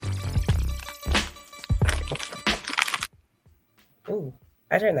Ooh,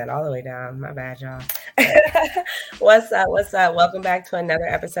 I turned that all the way down. My bad, y'all. What's up? What's up? Welcome back to another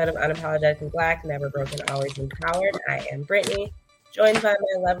episode of Unapologetically Black, Never Broken, Always Empowered. I am Brittany, joined by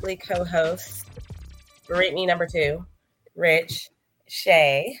my lovely co-host, Brittany number 2, Rich,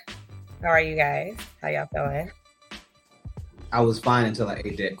 Shay. How are you guys? How y'all feeling? I was fine until I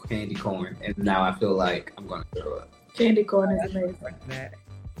ate that candy corn, and now I feel like I'm going to throw up. Candy corn is amazing.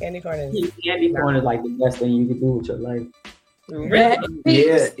 Candy corn is like the best thing you can do with your life. Really?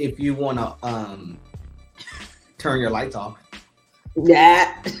 Yeah, if you want to turn your lights off.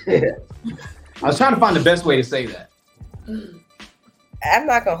 Yeah. I was trying to find the best way to say that. I'm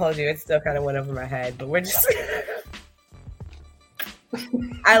not going to hold you. It still kind of went over my head, but we're just...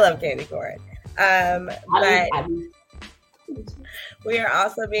 I love candy corn. But we are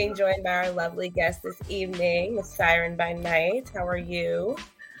also being joined by our lovely guest this evening, Miss Siren by night. How are you?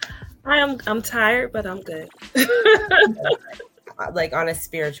 I'm tired, but I'm good. Like on a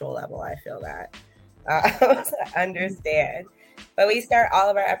spiritual level, I feel that. I understand. But we start all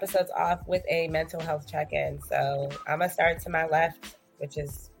of our episodes off with a mental health check-in. So I'm gonna start to my left, which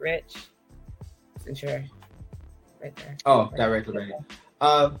is Rich. Since you're right there. Oh, directly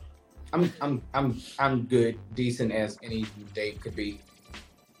right. I'm good, decent as any day could be.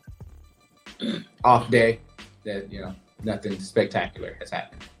 Off day, that nothing spectacular has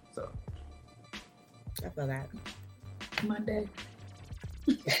happened. So I feel that. Monday.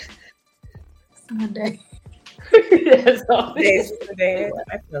 Monday. That's all. Today,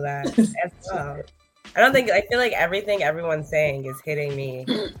 I feel that as well. I feel like everything everyone's saying is hitting me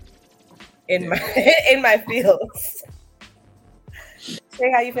in my feels.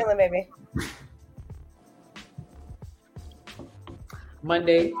 Say how you feeling, baby?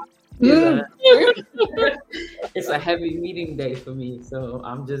 Monday. It's a heavy meeting day for me, so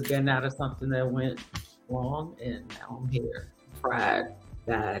I'm just getting out of something that went wrong, and now I'm here, fried,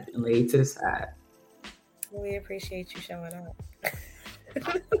 bad, and laid to the side. We appreciate you showing up.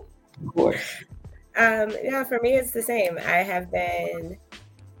 Of course. Yeah, for me it's the same. I've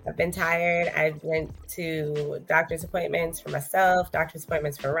been tired. I went to doctor's appointments for myself, doctor's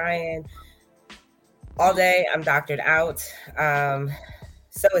appointments for Ryan. All day I'm doctored out.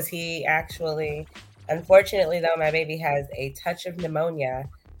 So is he, actually. Unfortunately, though, my baby has a touch of pneumonia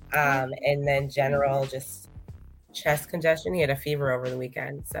and then general just chest congestion. He had a fever over the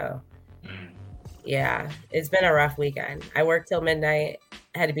weekend. So, yeah, it's been a rough weekend. I worked till midnight,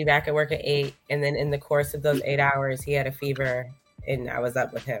 had to be back at work at 8. And then in the course of those 8 hours, he had a fever and I was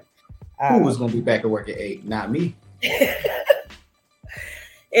up with him. Who was going to be back at work at 8? Not me. It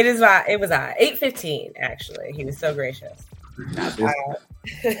was 8:15, actually. He was so gracious.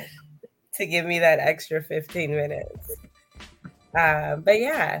 To give me that extra 15 minutes. But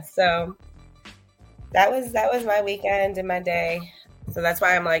yeah, so that was my weekend and my day. So that's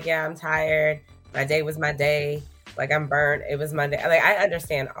why I'm like, yeah, I'm tired. My day was my day. Like, I'm burnt. It was Monday. Like, I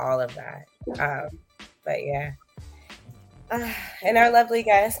understand all of that. But yeah. And our lovely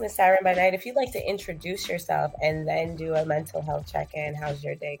guest, Miss Siren by night, if you'd like to introduce yourself and then do a mental health check-in, how's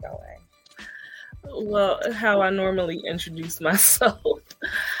your day going? Well, how I normally introduce myself.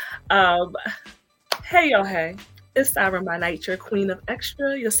 Hey, y'all, hey. It's Siren by night, your queen of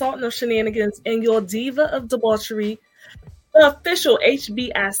extra, your sultan of shenanigans, and your diva of debauchery, the official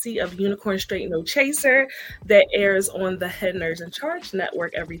HBIC of Unicorn Straight No Chaser that airs on the Head Nerds in Charge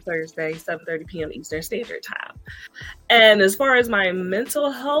Network every Thursday, 7:30 p.m. Eastern Standard Time. And as far as my mental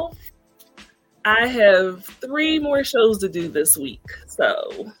health, I have 3 more shows to do this week.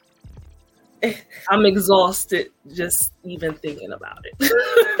 So I'm exhausted just even thinking about it.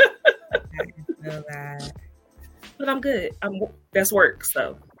 I feel that. But I'm good. That's work,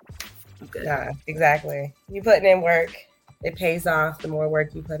 so I'm good. Yeah, exactly. You putting in work, it pays off the more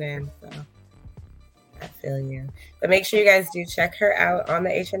work you put in. So I feel you. But make sure you guys do check her out on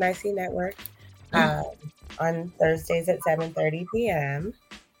the HNIC network on Thursdays at 7:30 p.m.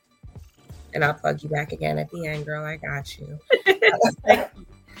 And I'll plug you back again at the end, girl. I got you.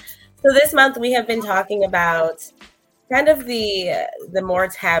 So this month we have been talking about kind of the more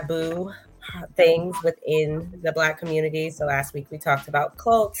taboo things within the Black community. So last week we talked about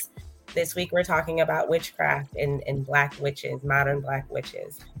cults. This week we're talking about witchcraft and Black witches, modern Black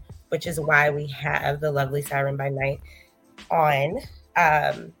witches, which is why we have the lovely Siren by night on,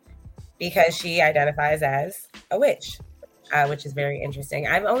 because she identifies as a witch, which is very interesting.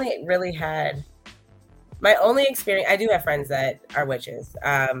 I've only really had my only experience. I do have friends that are witches,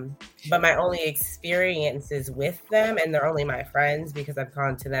 but my only experiences with them, and they're only my friends because I've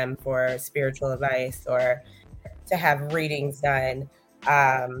gone to them for spiritual advice or to have readings done.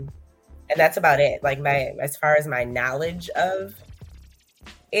 And that's about it. Like as far as my knowledge of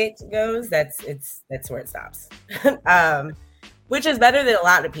it goes, that's where it stops. Which is better than a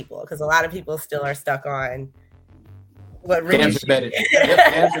lot of people, because a lot of people still are stuck on what really Answer better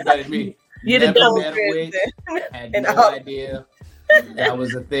than me. You never met a witch, had no idea that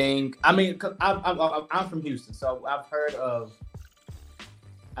was a thing. I mean, cause I'm from Houston, so I've heard of,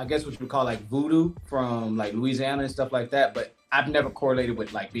 I guess what you would call like voodoo from like Louisiana and stuff like that, but I've never correlated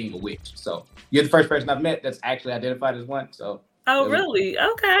with like being a witch. So you're the first person I've met that's actually identified as one. So. Oh, really?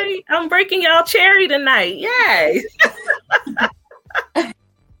 Okay. I'm breaking y'all cherry tonight. Yay.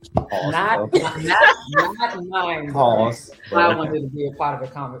 Not mine. Pause. I wanted to be a part of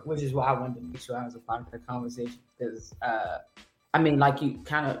the conversation, which is why I wanted to make sure I was a part of the conversation. Because I mean, like you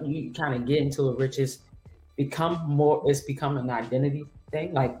kind of get into it, Rich. It's become an identity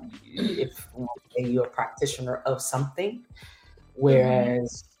thing. Like if you're a practitioner of something,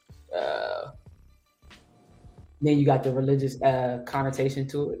 whereas then you got the religious connotation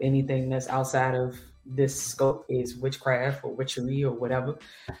to it. Anything that's outside of this scope is witchcraft or witchery or whatever,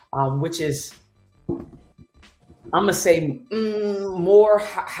 which is, I'm gonna say more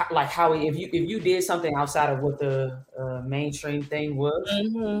like how if you did something outside of what the mainstream thing was,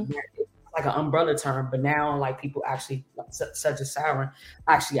 it's like an umbrella term. But now, like people actually, such as Siren,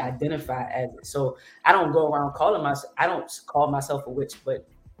 actually identify as it. So I don't go around I don't call myself a witch, but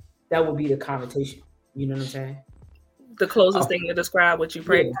that would be the connotation. You know what I'm saying? The closest thing to describe what you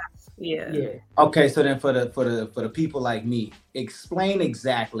practice. Yeah. Okay, so then for the people like me, explain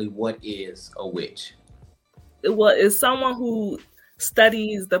exactly what is a witch. Well, it's someone who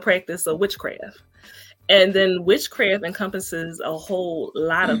studies the practice of witchcraft. And then witchcraft encompasses a whole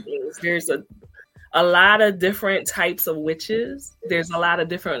lot of things. There's a lot of different types of witches. There's a lot of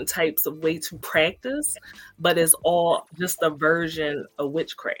different types of way to practice, but it's all just a version of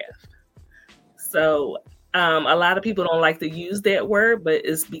witchcraft. So a lot of people don't like to use that word, but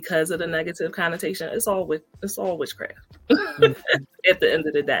it's because of the negative connotation. It's all witchcraft at the end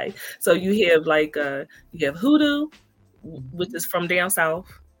of the day. So you have you have hoodoo, which is from down south.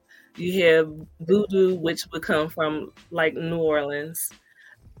 You have voodoo, which would come from like New Orleans.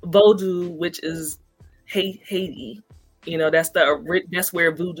 Vodou, which is Haiti. You know, that's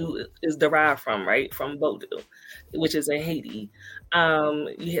where voodoo is derived from, right? From Vodou, which is in Haiti.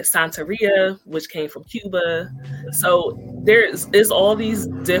 You have Santeria, which came from Cuba. So there's all these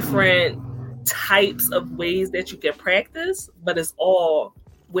different types of ways that you can practice, but it's all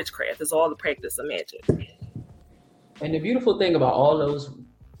witchcraft. It's all the practice of magic. And the beautiful thing about all those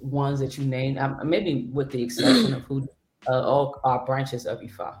ones that you named, maybe with the exception of who, all are branches of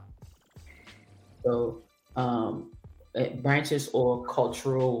Ifa. So branches or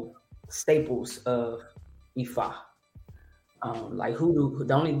cultural staples of Ifa. Like hoodoo,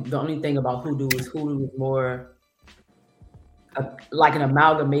 the only thing about hoodoo is more like an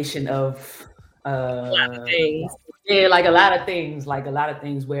amalgamation of a lot of things. Yeah, like a lot of things.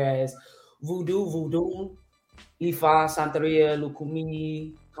 Whereas voodoo, Ifa, Santeria,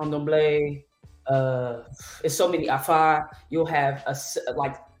 Lukumi, Candomblé, it's so many Afar. You'll have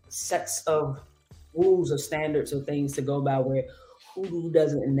like sets of rules or standards or things to go by, where hoodoo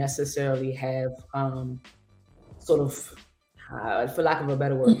doesn't necessarily have sort of, for lack of a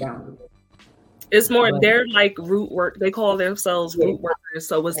better word, boundary. It's more, they're like root work. They call themselves root workers.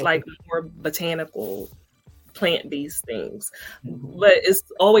 So it's like more botanical, plant-based things. But it's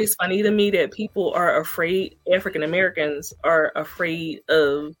always funny to me that people are afraid, African Americans are afraid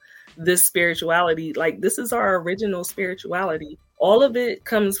of this spirituality. Like, this is our original spirituality. All of it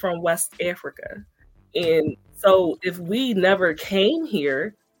comes from West Africa. And so if we never came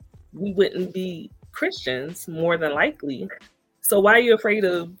here, we wouldn't be Christians, more than likely. So why are you afraid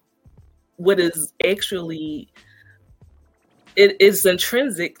of what is actually, it is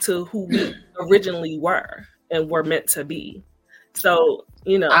intrinsic to who we originally were and were meant to be? So,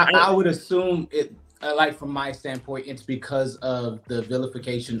 you know, I would assume it, like from my standpoint, it's because of the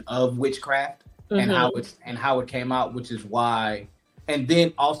vilification of witchcraft and how it came out, which is why, and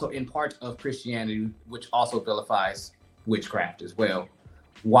then also in part of Christianity, which also vilifies witchcraft as well.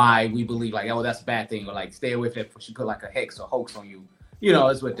 Why we believe like, oh, that's a bad thing, or like stay away from it. She put like a hex or hoax on you. You know,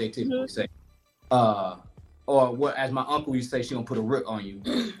 that's what they typically say. Or what, as my uncle used to say, she gonna put a root on you.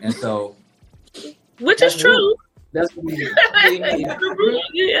 And so, which is true. That's what we it's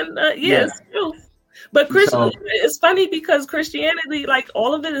true. But it's funny because Christianity, like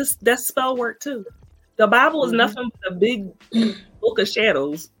all of it that's spell work too. The Bible is nothing but a big book of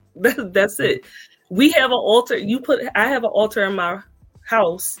shadows. That's it. We have an altar. I have an altar in my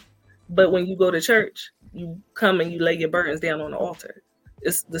house, but when you go to church, you come and you lay your burdens down on the altar.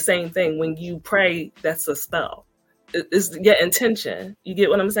 It's the same thing. When you pray, that's a spell. It's your intention. You get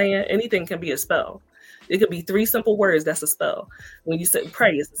what I'm saying? Anything can be a spell. It could be 3 simple words. That's a spell. When you say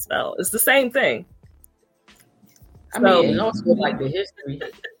pray, it's a spell. It's the same thing. I mean, and also like the history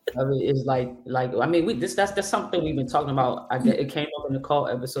of it is like I mean, that's something we've been talking about. It came up in the cult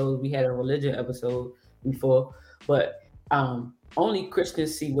episode. We had a religion episode before, but only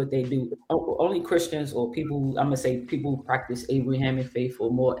Christians see what they do. Only Christians or people, I'm gonna say people who practice Abrahamic faith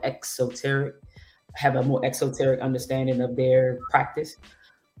or more exoteric, have a more exoteric understanding of their practice.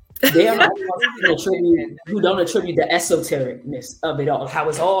 They are not who don't attribute the esotericness of it all, how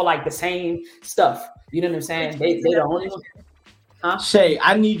it's all like the same stuff. You know what I'm saying? They the only one. Huh? Shay,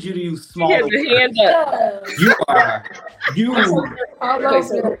 I need you to use smaller Hand up. You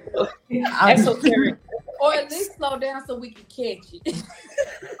exoteric. Or at least slow down so we can catch it.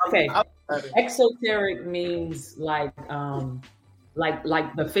 Okay. Exoteric means like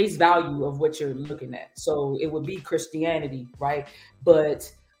the face value of what you're looking at. So it would be Christianity, right?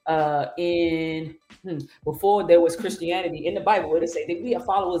 But before there was Christianity in the Bible, where they say that we are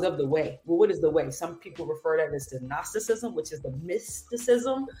followers of the way. Well, what is the way? Some people refer that as the Gnosticism, which is the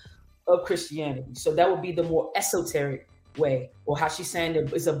mysticism of Christianity. So that would be the more esoteric way, or how she's saying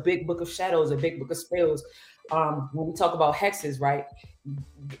that it's a big book of shadows, a big book of spells. When we talk about hexes, right?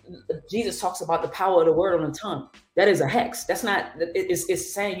 Jesus talks about the power of the word on the tongue. That is a hex. That's not.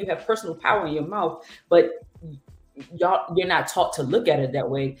 It's saying you have personal power in your mouth, but you're not taught to look at it that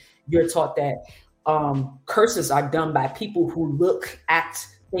way. You're taught that curses are done by people who look, act,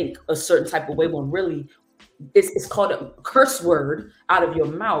 think a certain type of way, when really it's called a curse word out of your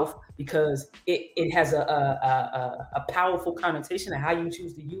mouth because it has a powerful connotation, and how you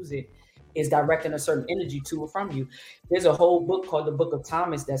choose to use it is directing a certain energy to or from you. There's a whole book called the Book of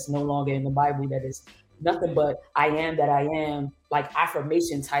Thomas that's no longer in the Bible, that is nothing but I am that I am, like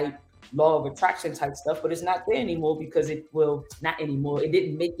affirmation type, law of attraction type stuff, but it's not there anymore because it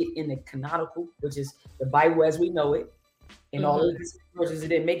didn't make it in the canonical, which is the Bible as we know it. In all of these verses, it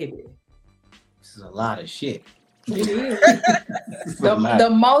didn't make it there. This is a lot of shit. It is. The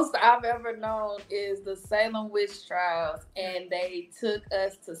most I've ever known is the Salem witch trials, and they took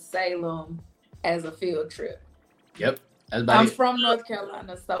us to Salem as a field trip. Yep. I'm from North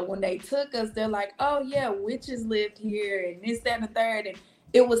Carolina, so when they took us, they're like, "Oh yeah, witches lived here, and this, that, and the third." And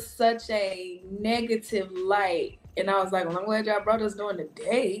it was such a negative light, and I was like, "Well, I'm glad y'all brought us during the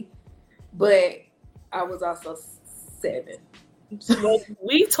day," but I was also 7. Well,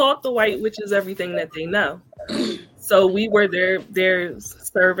 we taught the white witches everything that they know. So we were their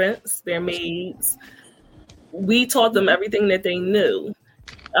servants, their maids. We taught them everything that they knew.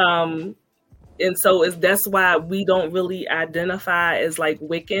 And so that's why we don't really identify as like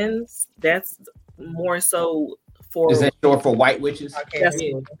Wiccans. That's more so for... Is that short for white witches?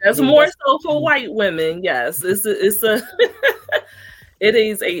 That's more so for white women, yes. It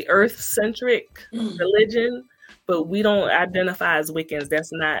is a earth-centric religion, but we don't identify as Wiccans.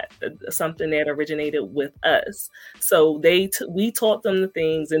 That's not something that originated with us. So we taught them the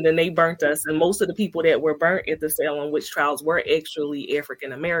things, and then they burnt us. And most of the people that were burnt at the Salem witch trials were actually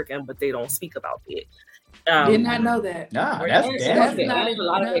African American, but they don't speak about it. Did not know that. Nah, that's not a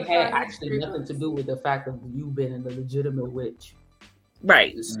lot of it had actually nothing to do with the fact of you being a legitimate witch,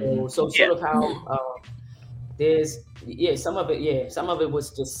 right? So sort of how some of it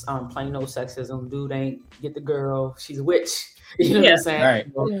was just plain old sexism. Dude ain't get the girl, she's a witch. You know what I'm saying? Right.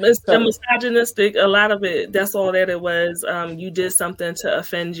 It's misogynistic. A lot of it. That's all that it was. You did something to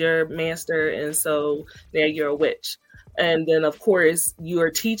offend your master, and so now you're a witch. And then, of course, you are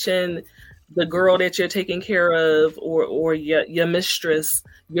teaching the girl that you're taking care of, or your mistress.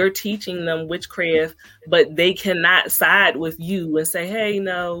 You're teaching them witchcraft, but they cannot side with you and say, "Hey,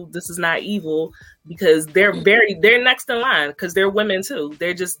 no, this is not evil," because they're next in line, because they're women too.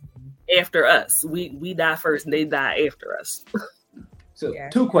 They're just after us. We die first, and they die after us. So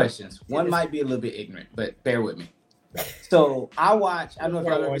 2 questions. One might be a little bit ignorant, but bear with me. So I don't know if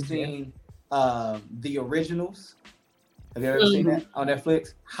y'all ever seen The Originals. Have you ever seen that on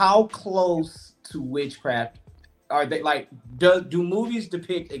Netflix? How close to witchcraft are they? Like, do movies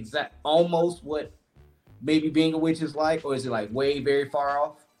depict almost what maybe being a witch is like, or is it like way very far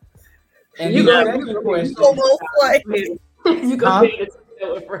off? And you go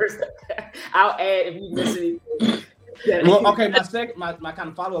first. I'll add if you listen. Well, okay. My kind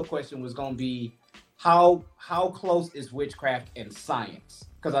of follow-up question was going to be how close is witchcraft and science?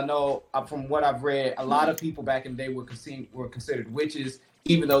 Because I know from what I've read, a lot of people back in the day were considered witches,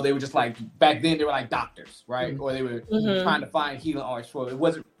 even though they were just like, back then they were like doctors, right? Or they were trying to find healing arts for it. It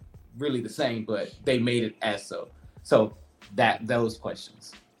wasn't really the same, but they made it as so. So those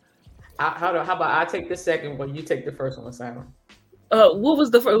questions. How about I take the second one, you take the first one, Siren? What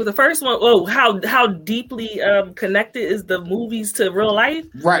was the first one? Oh, how deeply connected is the movies to real life?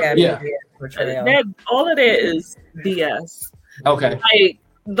 Right. Yeah. All of that is BS. Okay.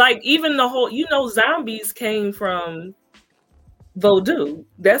 Like even the whole, zombies came from voodoo.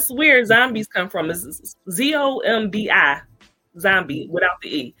 That's where zombies come from. Is ZOMBI, zombie without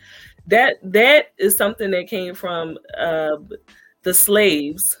the E. That is something that came from the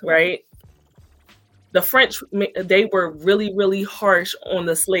slaves, right? The French, they were really, really harsh on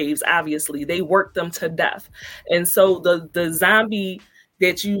the slaves. Obviously, they worked them to death, and so the zombie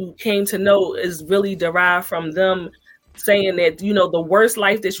that you came to know is really derived from them saying that the worst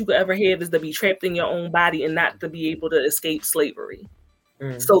life that you could ever have is to be trapped in your own body and not to be able to escape slavery.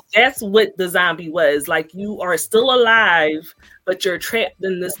 So that's what the zombie was. Like, you are still alive, but you're trapped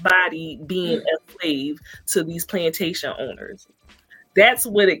in this body being a slave to these plantation owners. That's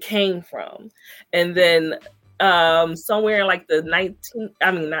what it came from. And then somewhere in like the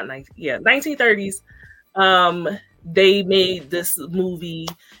 1930s, they made this movie,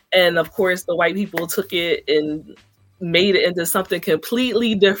 and of course the white people took it and made it into something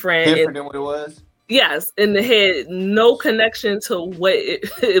completely different than what it was. Yes, and it had no connection to what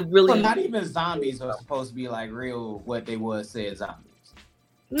it really. So not even zombies are supposed to be like real. What they said zombies.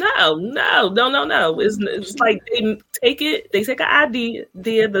 No. It's like they take an idea,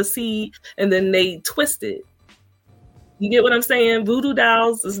 the seed, and then they twist it. You get what I'm saying? Voodoo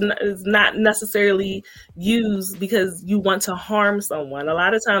dolls is not necessarily used because you want to harm someone. A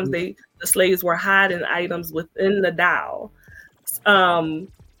lot of times the slaves were hiding items within the doll.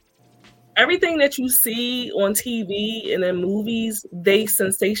 Everything that you see on TV and in movies, they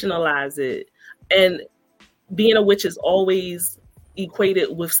sensationalize it. And being a witch is always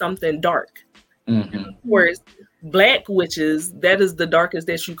equated with something dark. Of course, black witches, that is the darkest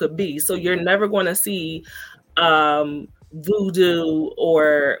that you could be. So you're never going to see voodoo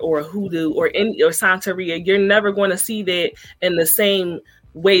or hoodoo or Santeria. You're never going to see that in the same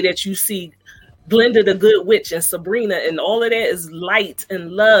way that you see Glinda the Good Witch and Sabrina, and all of that is light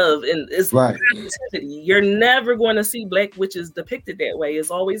and love and is positivity. You're never going to see black witches depicted that way. It's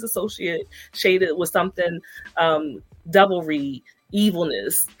always shaded with something devilry,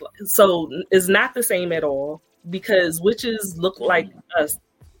 evilness. So it's not the same at all, because witches look like us.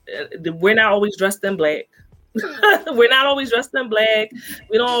 We're not always dressed in black. We're not always dressed in black.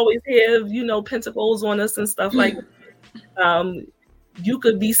 We don't always have, pentacles on us and stuff like that. You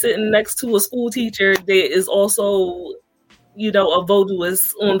could be sitting next to a school teacher that is also, a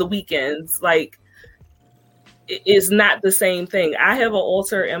voodooist on the weekends. Like, it's not the same thing. I have an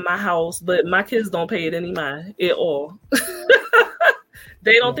altar in my house, but my kids don't pay it any mind at all.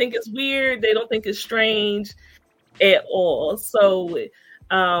 They don't think it's weird. They don't think it's strange at all. So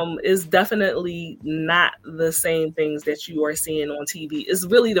it's definitely not the same things that you are seeing on TV. It's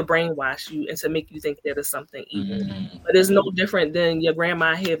really to brainwash you and to make you think that it's something evil. But it's no different than your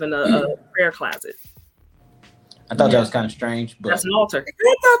grandma having a prayer closet. I thought that was kind of strange. But that's an altar.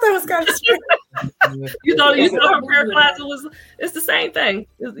 I thought that was kind of strange. you thought her prayer closet it's the same thing.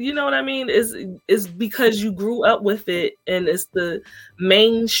 You know what I mean? It's because you grew up with it, and it's the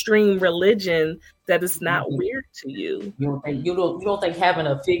mainstream religion that is not weird to you. You don't think having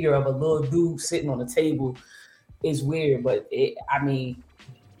a figure of a little dude sitting on a table is weird, but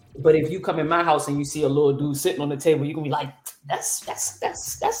but if you come in my house and you see a little dude sitting on the table, you can be like, that's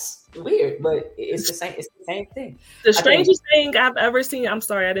weird, but it's the same thing. The strangest thing I've ever seen, I'm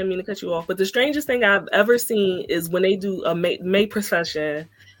sorry, I didn't mean to cut you off, but the strangest thing I've ever seen is when they do a May procession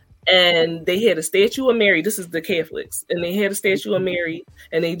and they had a statue of Mary. This is the Catholics, and they had a statue of Mary,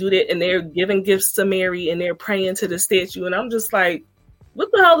 and they do that, and they're giving gifts to Mary, and they're praying to the statue, and I'm just like, what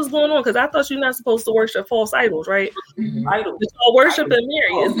the hell is going on? Because I thought you're not supposed to worship false idols, right? Idols. It's all worshiping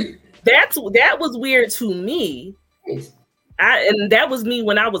Mary. That was weird to me. And that was me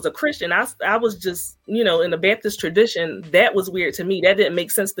when I was a Christian. I was just, in the Baptist tradition. That was weird to me. That didn't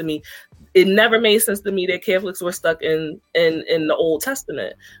make sense to me. It never made sense to me that Catholics were stuck in the Old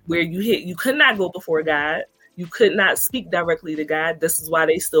Testament, where you could not go before God. You could not speak directly to God. This is why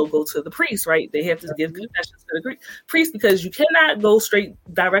they still go to the priest, right? They have to give confessions to the priest, because you cannot go straight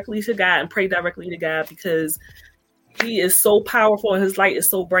directly to God and pray directly to God, because he is so powerful and his light is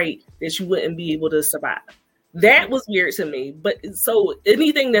so bright that you wouldn't be able to survive. That was weird to me. But so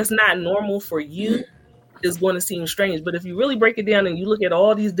anything that's not normal for you is going to seem strange. But if you really break it down and you look at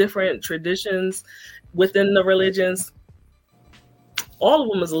all these different traditions within the religions, all of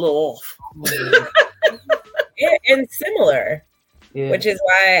them is a little off. And similar. Yeah. Which is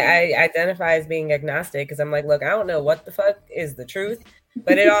why I identify as being agnostic, because I'm like, look, I don't know what the fuck is the truth,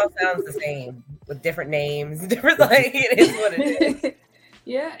 but it all sounds the same with different names, different, like, it is what it is.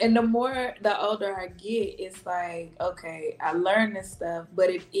 Yeah, and the older I get, it's like, okay, I learned this stuff, but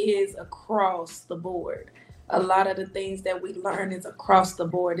it is across the board. A lot of the things that we learn is across the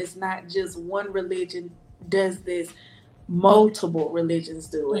board. It's not just one religion does this, multiple religions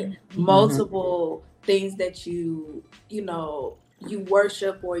do it. Multiple things that you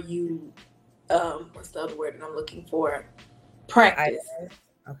worship, or you what's the other word that I'm looking for? Practice.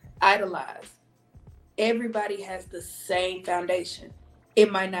 Idolize. Everybody has the same foundation. It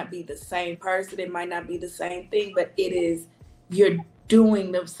might not be the same person, it might not be the same thing, but you're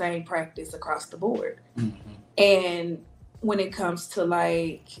doing the same practice across the board. And when it comes to,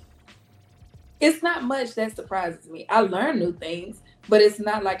 like, it's not much that surprises me. I learn new things, but it's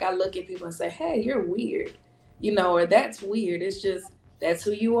not like I look at people and say, hey, you're weird, or that's weird. It's just, that's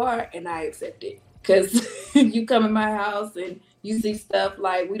who you are, and I accept it. Because you come in my house and you see stuff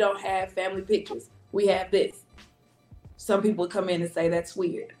like, we don't have family pictures, we have this. Some people come in and say, that's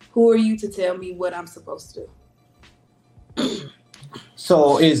weird. Who are you to tell me what I'm supposed to do?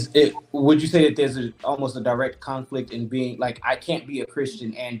 So would you say that there's almost a direct conflict in being, like, I can't be a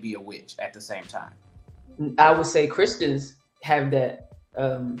Christian and be a witch at the same time? I would say Christians have that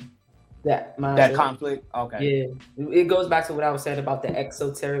mindset. That conflict? Okay. Yeah. It goes back to what I was saying about the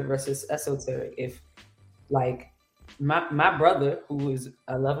exoteric versus esoteric. If, like, my brother,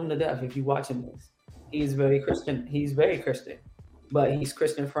 I love him to death, if you're watching this, he's very Christian. He's very Christian, but he's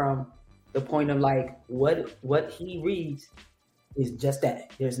Christian from the point of, like, what he reads is just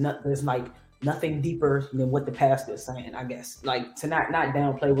that. There's like nothing deeper than what the pastor is saying, I guess. Like, to not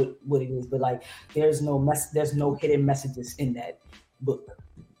downplay what it is, but, like, there's no hidden messages in that book,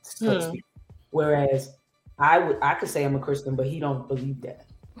 so to speak. Whereas I could say I'm a Christian, but he don't believe that.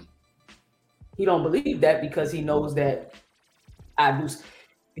 He don't believe that because he knows that I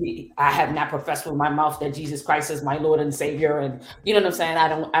have not professed with my mouth that Jesus Christ is my Lord and Savior, and you know what I'm saying. I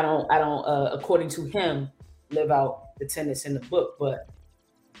don't according to him live out the tenets in the book. But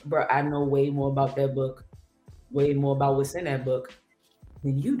bro, I know way more about that book, way more about what's in that book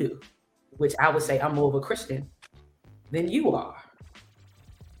than you do. Which I would say I'm more of a Christian than you are.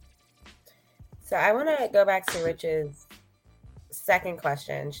 So I want to go back to Rich's second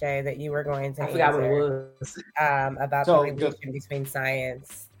question, Shay, that you were going to answer. I forgot what it was. About the relation between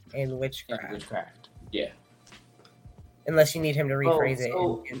science and witchcraft. Yeah. Unless you need him to rephrase it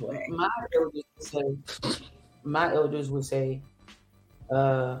in a way. My elders would say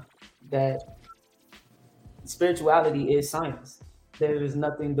that spirituality is science. There is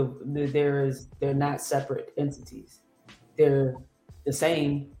nothing. They're not separate entities. They're the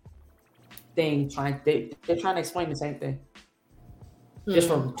same thing. They're trying to explain the same thing. Just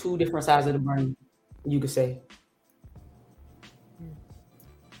from two different sides of the brain, you could say.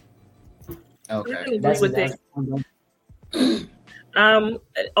 Okay.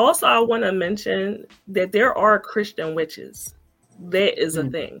 Also, I want to mention that there are Christian witches. That is a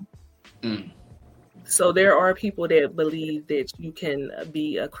thing. So there are people that believe that you can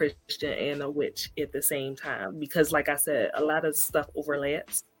be a Christian and a witch at the same time, because, like I said, a lot of stuff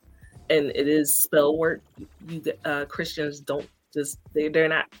overlaps, and it is spell work. Christians don't just they're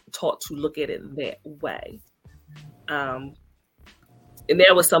not taught to look at it that way. And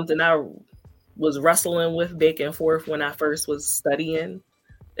that was something I was wrestling with back and forth when I first was studying,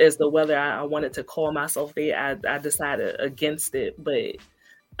 as to whether I wanted to call myself that. I decided against it, but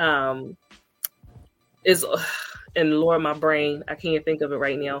it's and Lord, my brain, I can't think of it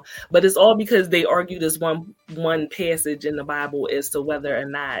right now, but it's all because they argue this one passage in the Bible as to whether or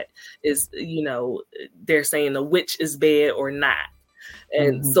not is, they're saying the witch is bad or not.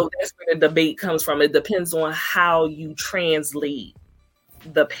 And so that's where the debate comes from. It depends on how you translate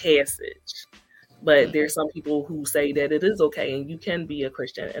the passage. But there's some people who say that it is okay and you can be a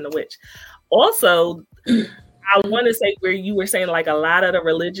Christian and a witch. Also, I want to say where you were saying, like, a lot of the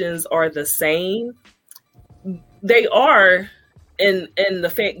religions are the same. They are in the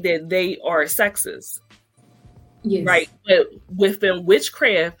fact that they are sexist. Yes. Right? But within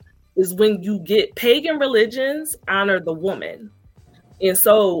witchcraft is when you get pagan religions honor the woman. And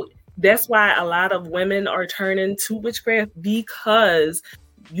so that's why a lot of women are turning to witchcraft, because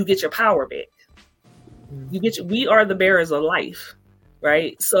you get your power back. We are the bearers of life,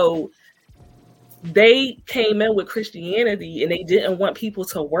 right? So they came in with Christianity and they didn't want people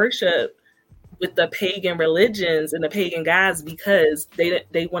to worship with the pagan religions and the pagan gods because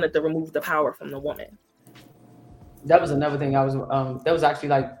they wanted to remove the power from the woman. That was another thing I was that was actually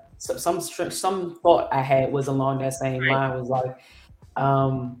like some thought I had was along that same line, was like,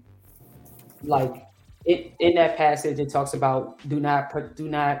 Like in that passage, it talks about do not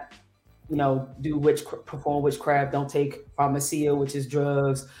perform witchcraft, don't take pharmacia, which is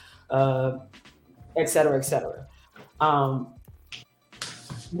drugs, et cetera, et cetera.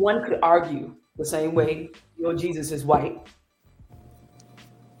 One could argue the same way your Jesus is white,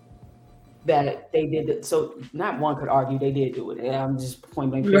 that they did it. So not one could argue, they did do it. I'm just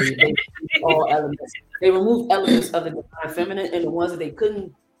point blank period. They all elements. They removed elements of the divine feminine, and the ones that they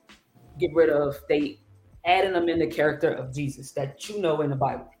couldn't get rid of, they added them in the character of Jesus that you know in the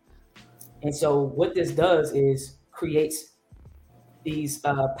Bible. And so what this does is creates these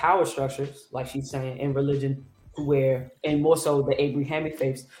power structures, like she's saying, in religion, where, and more so the Abrahamic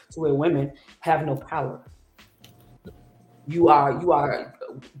faiths, to where women have no power. You are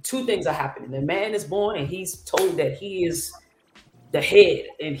two things are happening. The man is born and he's told that he is the head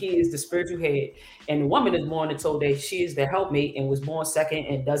and he is the spiritual head. And the woman is born and told that she is the helpmate and was born second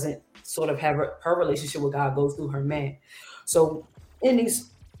and doesn't sort of have her relationship with God goes through her man. So in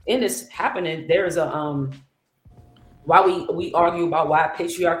this happening, there's a why we argue about why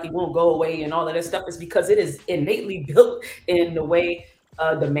patriarchy won't go away and all of that stuff is because it is innately built in the way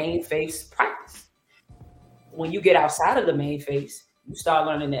the main faiths practice. When you get outside of the main faiths, you start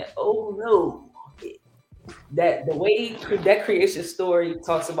learning that, oh no, that the way that creation story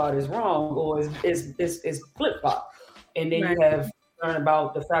talks about is wrong or is flip-flop. And then you have learned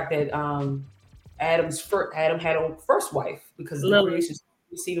about the fact that Adam had a first wife because of the creation.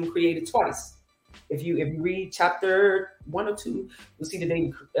 You see them created twice. If you read chapter 1 or 2, you'll see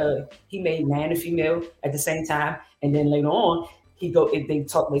that he made man and female at the same time, and then later on they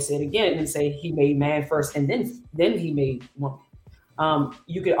said again and say he made man first, and then he made woman.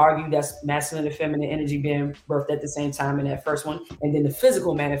 You could argue that's masculine and feminine energy being birthed at the same time in that first one, and then the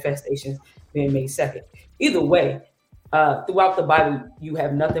physical manifestations being made second. Either way, throughout the Bible, you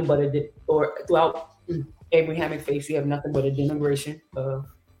have nothing but throughout Abrahamic faith, you have nothing but a denigration of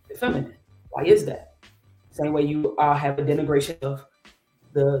the feminine. Why is that? Same way you have a denigration of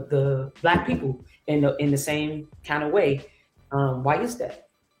the Black people in the same kind of way. Why is that?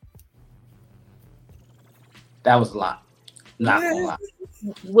 That was a lot. Not a lot.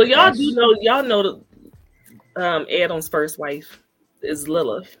 Well, y'all know Adam's first wife is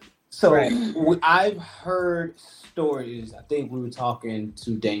Lilith. So I've heard stories. I think we were talking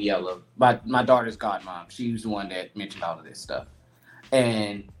to Daniela, my daughter's godmom. She was the one that mentioned all of this stuff.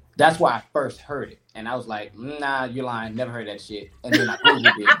 And that's why I first heard it. And I was like, nah, you're lying. Never heard that shit. And then I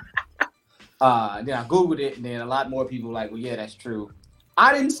Googled it. And then a lot more people were like, well, yeah, that's true.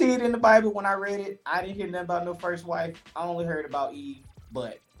 I didn't see it in the Bible when I read it. I didn't hear nothing about no first wife. I only heard about Eve.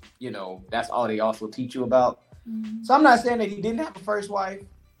 But, that's all they also teach you about. Mm-hmm. So I'm not saying that he didn't have a first wife,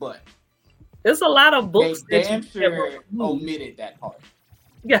 but there's a lot of books they damn sure omitted that part.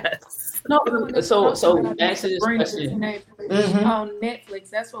 Yes. No. So answer this question. On Netflix,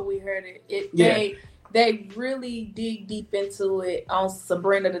 that's what we heard it. They really dig deep into it on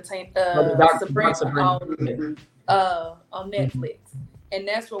Sabrina on Netflix, and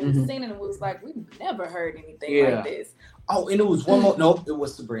that's what we've seen. And it was like we've never heard anything like this. Oh, and it was one more. No, it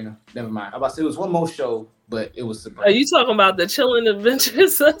was Sabrina. Never mind. I was about to say it was one more show, but it was Sabrina. Are you talking about the Chilling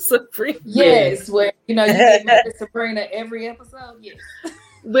Adventures of Sabrina? Yes, where you get mad at Sabrina every episode. Yes,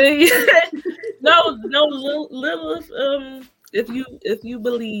 but no, Lilith. If you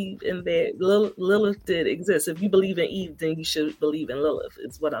believe in that, Lilith did exist. If you believe in Eve, then you should believe in Lilith.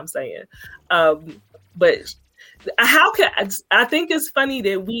 Is what I'm saying. But I think it's funny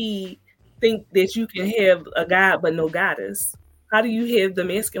that we think that you can have a god but no goddess. How do you have the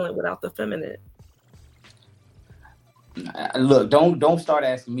masculine without the feminine? Look, don't start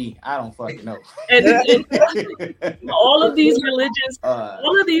asking me. I don't fucking know. And all of these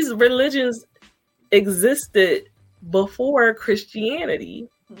religions existed before Christianity.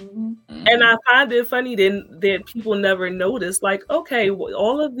 Mm-hmm. And I find it funny that people never notice, like, okay, well,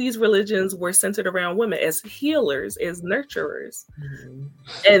 all of these religions were centered around women as healers, as nurturers. Mm-hmm.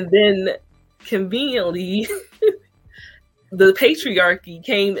 And then conveniently, the patriarchy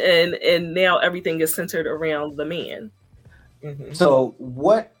came in and now everything is centered around the man. Mm-hmm. So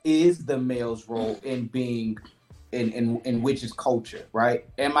what is the male's role in being in witch's culture, right?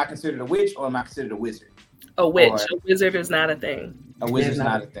 Am I considered a witch or am I considered a wizard? A witch. A wizard is not a thing. A wizard's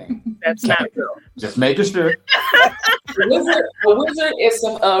not a thing. That's not real. Just making sure. A wizard is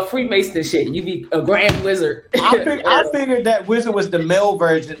some Freemason shit. You be a grand wizard. I figured that wizard was the male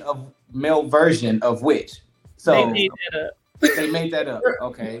version of witch. So they made that up.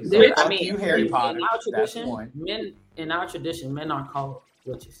 Okay. So you Harry Potter. In our tradition, men aren't called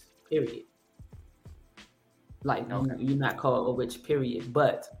witches. Period. Like you're not called a witch, period.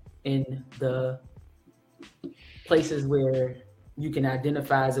 But in the places where you can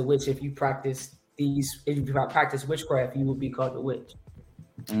identify as a witch, if you practice witchcraft, you will be called a witch.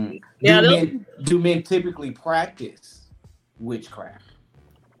 Do men typically practice witchcraft?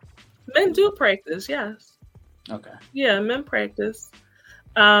 Men do practice, yes. Okay. Yeah, men practice.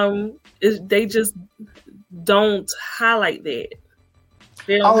 They just don't highlight that.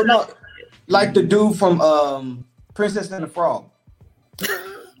 No, like the dude from Princess and the Frog.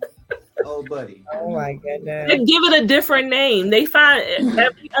 Oh, buddy. Oh my goodness. They give it a different name. They find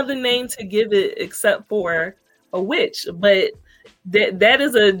every other name to give it except for a witch, but that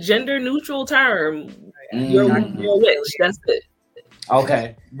is a gender neutral term. You're a witch. That's it.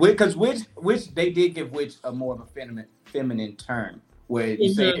 Okay, because witch they did give witch a more of a feminine term where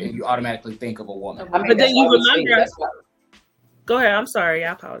you say it and you automatically think of a woman. But then you remember. Go ahead. I'm sorry.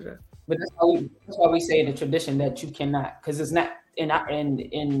 I apologize. But that's why we say in the tradition that you cannot, because it's not in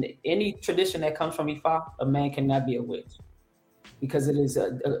any tradition that comes from Ifa, a man cannot be a witch, because it is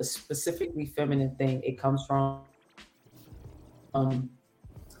a specifically feminine thing. It comes from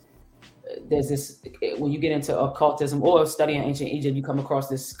there's this, when you get into occultism or studying ancient Egypt, you come across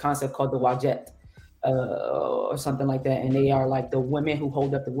this concept called the Wajet or something like that, and they are like the women who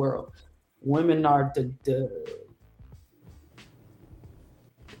hold up the world. Women are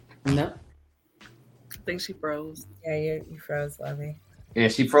No. I think she froze. Yeah, you froze, Lovey. Yeah,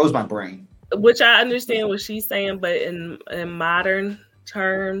 she froze my brain. Which I understand what she's saying, but in modern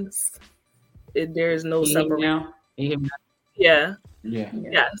terms, there is no separation. Yeah. Yeah.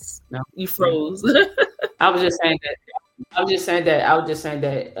 Yes. No. You froze. I was just saying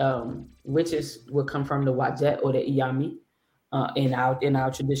that witches would come from the Wajet or the Iyami in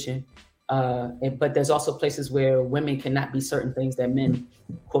our tradition. But there's also places where women cannot be certain things that men,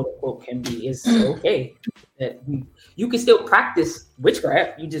 quote unquote, can be. It's okay that you can still practice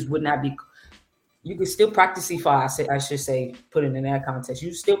witchcraft. You just would not be. You can still practice Ifa. I should say, put it in that context.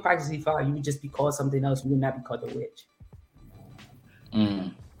 You still practice Ifa. You would just be called something else. You would not be called a witch.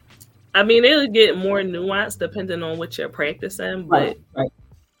 I mean, it'll get more nuanced depending on what you're practicing, but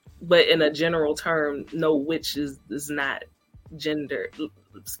but in a general term, no, witch is not gender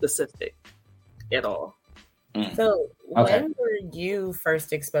specific at all. So when were you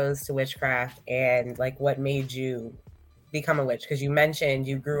first exposed to witchcraft, and like what made you become a witch? Because you mentioned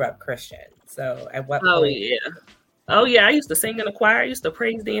you grew up Christian. So at what point? Oh yeah, I used to sing in the choir. I used to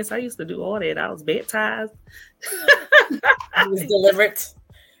praise dance. I used to do all that. I was baptized. I was delivered.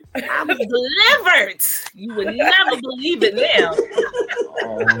 I was delivered. You would never believe it now.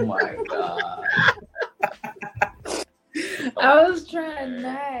 Oh my God. I was trying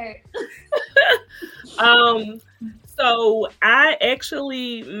not. So I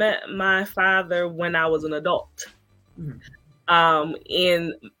actually met my father when I was an adult.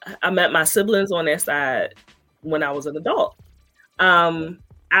 And I met my siblings on that side when I was an adult. I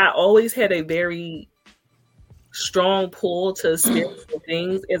always had a very strong pull to spiritual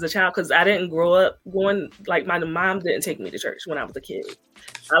things as a child, because I didn't grow up going, like, my mom didn't take me to church when I was a kid.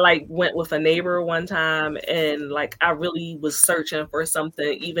 I went with a neighbor one time, and I really was searching for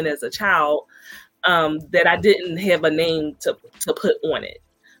something even as a child, that I didn't have a name to put on it,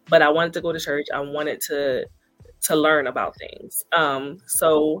 but I wanted to go to church. I wanted to learn about things.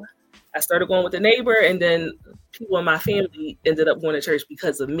 So I started going with the neighbor, and then people in my family ended up going to church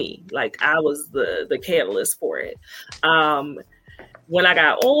because of me. I was the catalyst for it. When I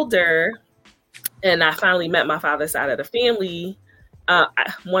got older and I finally met my father's side of the family,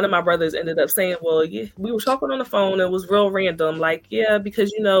 one of my brothers ended up saying, well, yeah, we were talking on the phone. It was real random.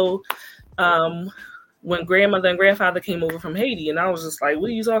 Because, when grandmother and grandfather came over from Haiti, and I was just like, what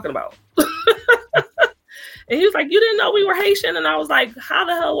are you talking about? And he was like, you didn't know we were Haitian? And I was like, how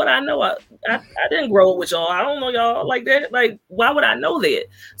the hell would I know? I didn't grow up with y'all. I don't know y'all like that. Why would I know that?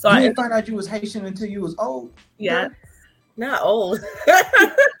 So I didn't find out you was Haitian until you was old. Yeah. Not old.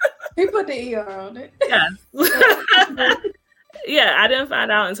 He put the ER on it. Yeah. Yeah, I didn't find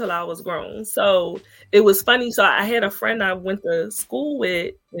out until I was grown. So it was funny. So I had a friend I went to school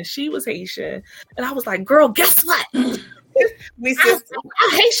with, and she was Haitian. And I was like, girl, guess what? I'm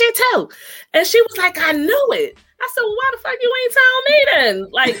Haitian too. And she was like, I knew it. I said, well, why the fuck you ain't tell me then?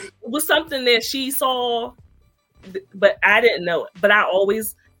 It was something that she saw, but I didn't know it. But I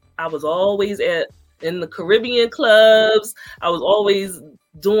was always in the Caribbean clubs. I was always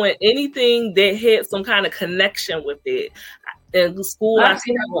doing anything that had some kind of connection with it. In school,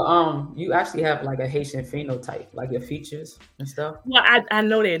 you actually have a Haitian phenotype, your features and stuff. Well, I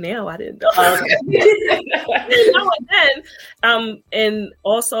know that now. I didn't know. I didn't know it then. And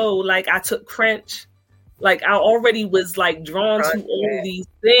also, I took French Like I already was like drawn to all of these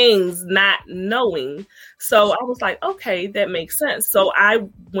things, not knowing. So I was like, okay, that makes sense. So I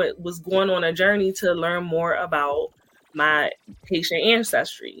was going on a journey to learn more about my Haitian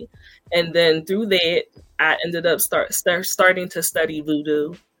ancestry. And then through that, I ended up starting to study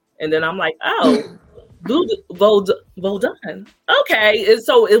voodoo. And then I'm like, oh, Vodun. Okay. And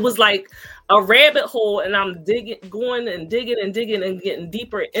so it was like a rabbit hole, and I'm going and digging and getting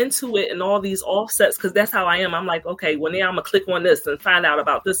deeper into it and all these offsets, because that's how I am. I'm like, okay, well, now I'm gonna click on this and find out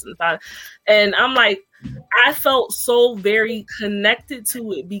about this and I'm like, I felt so very connected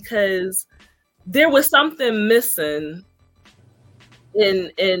to it because there was something missing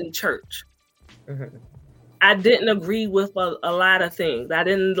in church. Mm-hmm. I didn't agree with a lot of things. I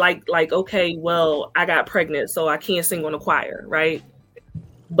didn't like, okay, well, I got pregnant, so I can't sing on the choir, right?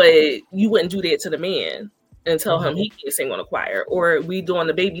 But you wouldn't do that to the man and tell him he can't sing on the choir. Or we doing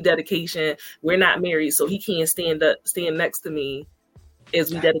the baby dedication, we're not married, so he can't stand next to me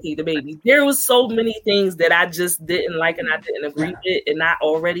as we dedicate the baby. There was so many things that I just didn't like and I didn't agree with, and I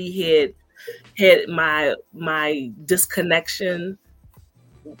already had my disconnection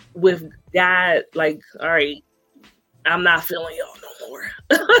with God, like, all right, I'm not feeling y'all no more.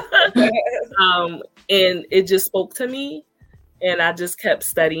 And it just spoke to me, and I just kept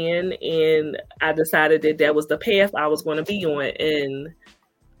studying, and I decided that was the path I was going to be on. And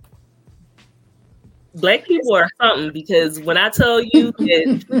Black people are something, because when I tell you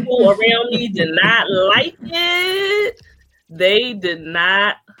that people around me did not like it, they did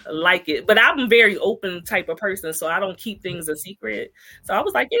not like it. But I'm a very open type of person, so I don't keep things a secret. So I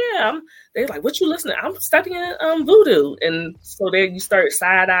was like, yeah, they're like, what you listening? I'm studying voodoo. And so then you start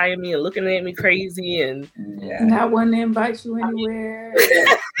side-eyeing me and looking at me crazy, and not wanting to invite you anywhere.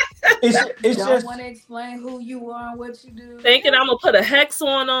 It's don't just want to explain who you are and what you do. Thinking I'm gonna put a hex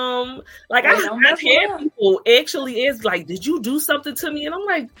on them. Like I've had people actually is like, did you do something to me? And I'm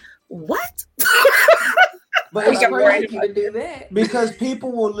like, what? But it's crazy to do that, because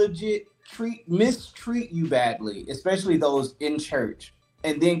people will legit mistreat you badly, especially those in church,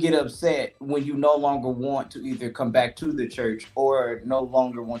 and then get upset when you no longer want to either come back to the church or no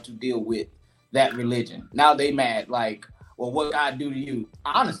longer want to deal with that religion. Now they mad, like, well, what God do to you?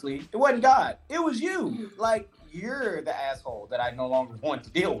 Honestly, it wasn't God. It was you. Like, you're the asshole that I no longer want to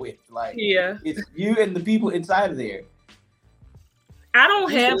deal with. Like, it's you and the people inside of there. I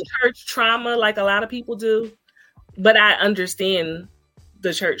don't have church trauma like a lot of people do, but I understand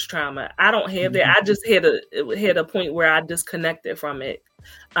the church trauma. I don't have that. I just had a point where I disconnected from it.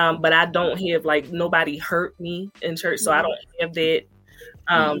 But I don't have, like, nobody hurt me in church, so I don't have that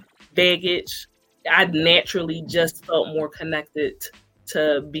baggage. I naturally just felt more connected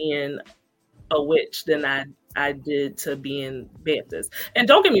to being a witch than I did to being Baptist. And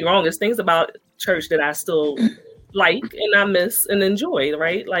don't get me wrong, there's things about church that I still like and I miss and enjoy,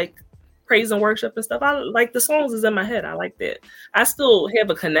 right? Like praise and worship and stuff. I like the songs is in my head. I like that. I still have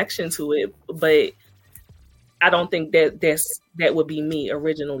a connection to it, but I don't think that would be me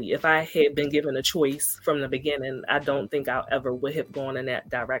originally. If I had been given a choice from the beginning, I don't think I ever would have gone in that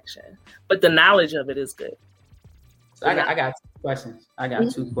direction. But the knowledge of it is good. So I got two questions.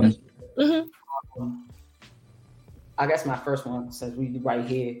 Two questions. Mm-hmm. I guess my first one, since we right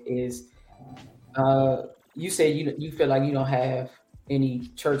here, is you say you feel like you don't have any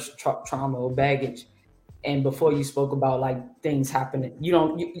church trauma or baggage, and before you spoke about like things happening,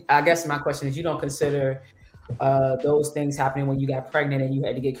 I guess my question is, you don't consider those things happening when you got pregnant and you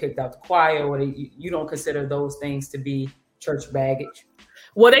had to get kicked out the choir, or you don't consider those things to be church baggage?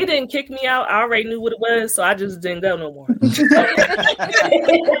 Well, they didn't kick me out. I already knew what it was, so I just didn't go no more. I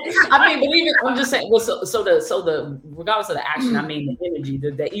mean, but even I'm just saying. Well, so the regardless of the action, I mean the energy,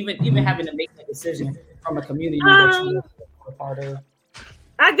 that even having to make that decision from a community that you were a part of.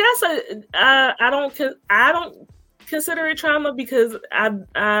 I guess I don't consider it trauma because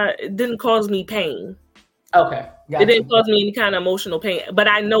it didn't cause me pain. Okay, gotcha. It didn't cause me any kind of emotional pain, but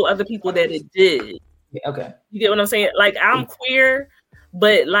I know other people that it did. Okay, you get what I'm saying? Like, I'm queer,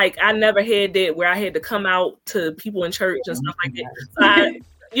 but like I never had that where I had to come out to people in church and stuff like that. So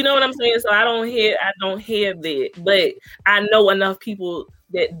you know what I'm saying? So I don't have that, but I know enough people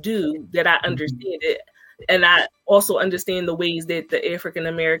that do, that I understand it, and I also understand the ways that the African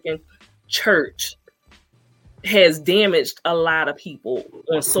American church has damaged a lot of people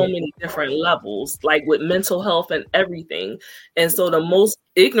on so many different levels, like with mental health and everything. And so the most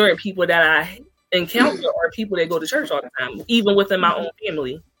ignorant people that I encounter are people that go to church all the time, even within my own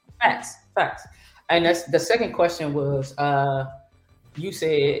family. Facts. And that's the second question was, you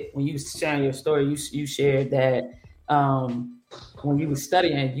said when you was sharing your story, you shared that when you were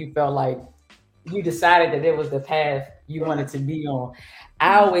studying, you felt like you decided that it was the path you wanted to be on.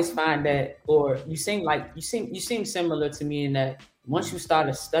 I always find that, or you seem similar to me in that once you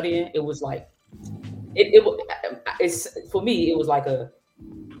started studying, it was like it's for me. It was like it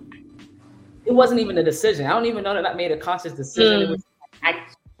wasn't even a decision. I don't even know that I made a conscious decision. It was like, I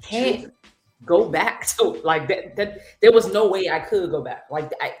can't go back to like that there was no way I could go back.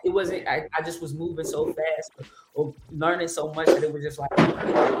 Like I just was moving so fast or learning so much that it was just like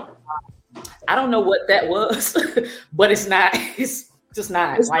I don't know what that was, but it's not. It's just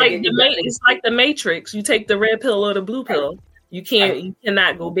not. It's like the Matrix. You take the red pill or the blue pill. You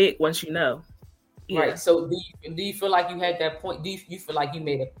cannot go back once you know. Yeah. Right. So do you feel like you had that point? Do you feel like you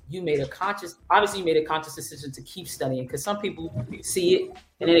made a conscious decision to keep studying? Because some people see it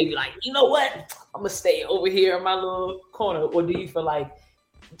and then they be like, you know what, I'm gonna stay over here in my little corner. Or do you feel like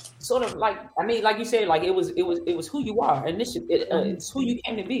sort of like, I mean, like you said, like it was who you are, and it's who you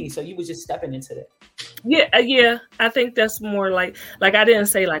came to be. So you was just stepping into that. Yeah. I think that's more like I didn't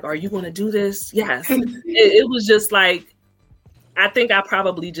say like, are you going to do this? Yes. it was just like, I think I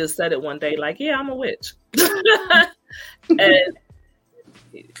probably just said it one day, like, yeah, I'm a witch. And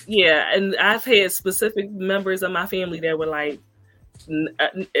yeah, and I've had specific members of my family that were like,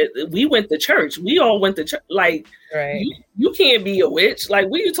 we went to church. We all went to church. Like, right. You can't be a witch. Like,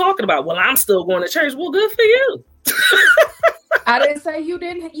 what are you talking about? Well, I'm still going to church. Well, good for you. I didn't say you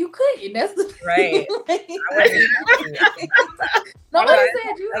didn't. You couldn't. That's the right. Nobody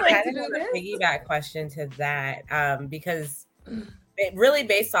said you had had to do do this. a piggyback question to that, because it really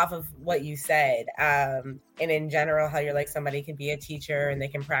based off of what you said, and in general, how you're like somebody can be a teacher and they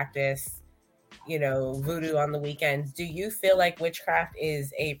can practice, voodoo on the weekends. Do you feel like witchcraft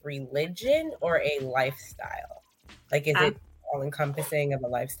is a religion or a lifestyle? Like, is it all encompassing of a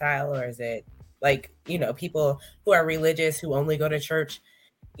lifestyle, or is it like, people who are religious who only go to church,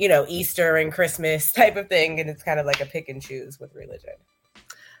 Easter and Christmas type of thing, and it's kind of like a pick and choose with religion?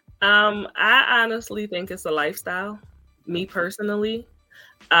 I honestly think it's a lifestyle, me personally.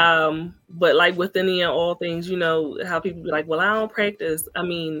 But like with any and all things, how people be like, well, I don't practice. I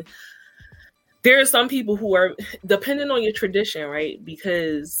mean, there are some people who are depending on your tradition, right?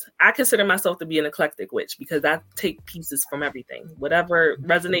 Because I consider myself to be an eclectic witch because I take pieces from everything. Whatever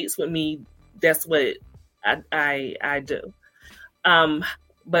resonates with me, that's what I do.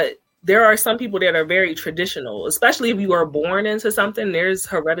 But there are some people that are very traditional, especially if you are born into something. There's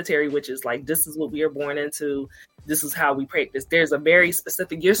hereditary witches, like this is what we are born into. This is how we practice. There's a very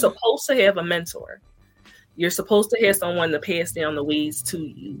specific, you're supposed to have a mentor. You're supposed to have someone to pass down the ways to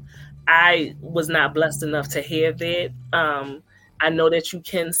you. I was not blessed enough to have that. I know that you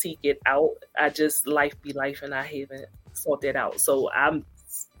can seek it out. Life be life, and I haven't sought that out. So I'm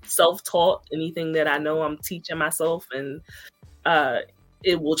self-taught. Anything that I know, I'm teaching myself, and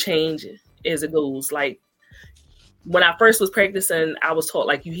it will change as it goes. Like when I first was practicing, I was taught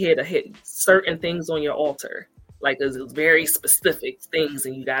like you had to hit certain things on your altar. Like it's very specific things,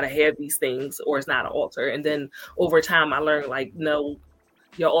 and you got to have these things, or it's not an altar. And then over time, I learned like, no,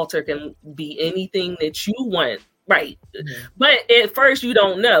 your altar can be anything that you want. Right. Mm-hmm. But at first you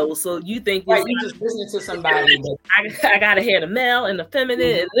don't know. So you think you just listen to somebody. I gotta have the male and the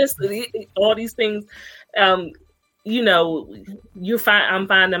feminine and this, all these things. I'm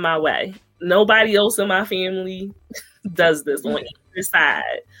finding my way. Nobody else in my family does this on either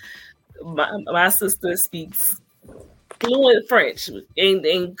side. My sister speaks fluent French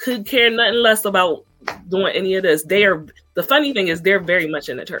and could care nothing less about doing any of this. The funny thing is they're very much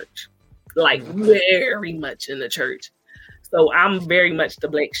in the church. Like very much in the church. So I'm very much the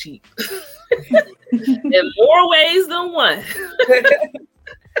black sheep. In more ways than one.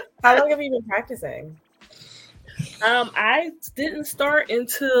 How long have you been practicing? I didn't start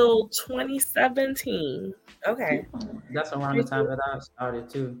until 2017. Okay. That's around the time that I started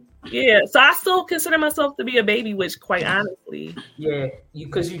too. Yeah. So I still consider myself to be a baby witch, quite honestly. Yeah. You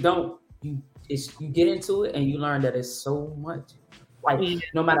get into it and you learn that it's so much. Like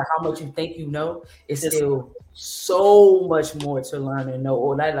no matter how much you think you know, it's still so much more to learn and know.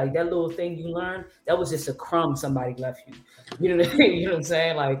 Or that little thing you learned, that was just a crumb somebody left you. You know what I'm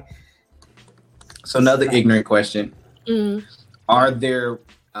saying? Like, so another ignorant question: mm-hmm. Are there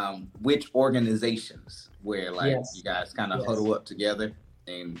witch organizations where you guys kind of huddle up together?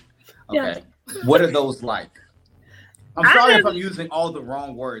 And what are those like? I'm sorry if I'm using all the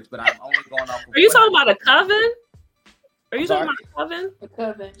wrong words, but I'm only going off. Are you talking about a coven? Are you talking about a coven? A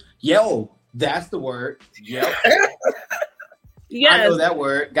coven. Yo, that's the word. Yep. Yes. I know that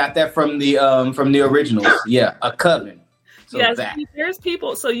word. Got that from the originals. Yeah, a coven. So yes, there's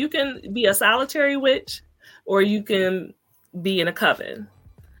people. So you can be a solitary witch, or you can be in a coven.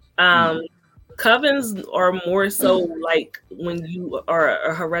 Covens are more so like when you are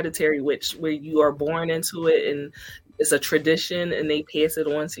a hereditary witch, where you are born into it and it's a tradition and they pass it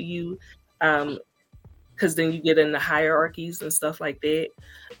on to you. Because then you get in the hierarchies and stuff like that.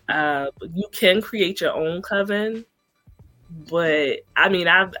 You can create your own coven, but I mean,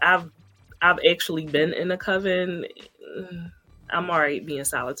 I've actually been in a coven. I'm all right being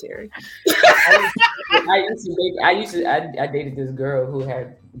solitary. I dated this girl who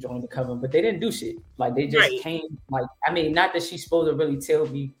had joined the coven, but they didn't do shit. Like they just came. Like I mean, not that she's supposed to really tell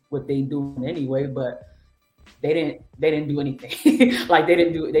me what they do anyway, but they didn't do anything. Like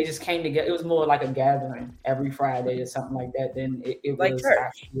they just came together. It was more like a gathering every Friday or something like that. Then it like was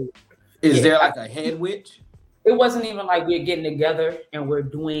actually. Is there like a head witch? It wasn't even like we're getting together and we're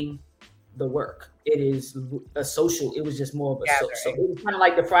doing the work. It is a social. It was just more of a social. So it was kind of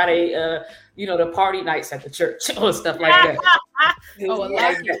like the Friday, the party nights at the church or stuff like that.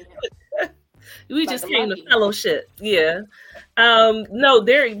 We just came to fellowship. Yeah. No,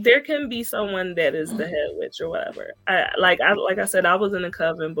 there can be someone that is the head witch or whatever. Like I said, I was in a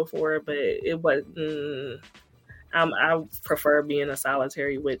coven before, but it wasn't. I prefer being a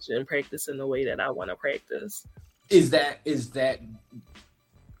solitary witch and practicing the way that I want to practice. Is that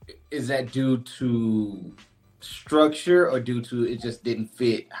due to structure or due to it just didn't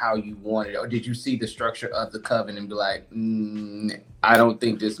fit how you wanted, or did you see the structure of the coven and be like, I don't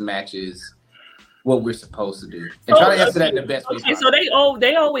think this matches what we're supposed to do? And try to answer that the best way possible. So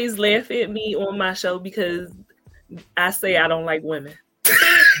they always laugh at me on my show because I say I don't like women.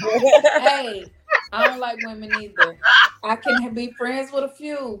 Hey, I don't like women either. I can be friends with a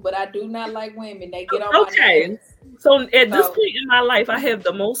few, but I do not like women. They get on my nerves. So at this point in my life, I have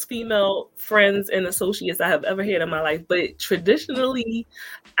the most female friends and associates I have ever had in my life. But traditionally,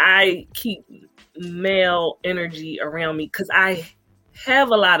 I keep male energy around me because I have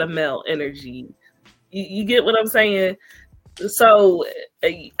a lot of male energy. You get what I'm saying? So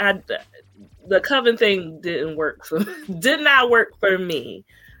the coven thing did not work for me.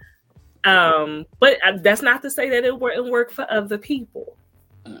 But that's not to say that it wouldn't work for other people.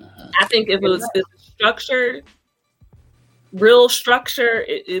 I think if it was structured, real structure,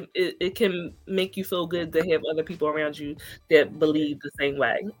 it can make you feel good to have other people around you that believe the same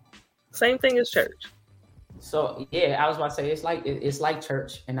way. Same thing as church. So yeah, I was about to say it's like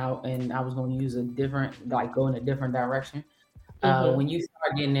church, and I was going to use go in a different direction. When you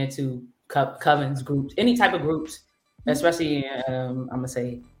start getting into covens, groups, any type of groups, especially I'm gonna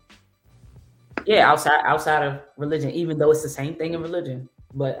say, outside of religion, even though it's the same thing in religion,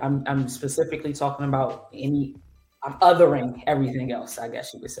 but I'm specifically talking about I'm othering everything else, I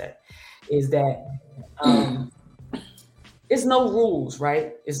guess you would say, is that it's no rules,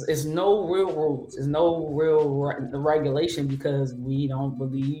 right? It's no real rules. It's no real regulation because we don't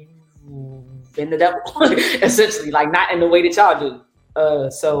believe in the devil, essentially, like not in the way that y'all do.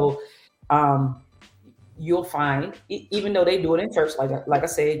 So you'll find, even though they do it in church, like I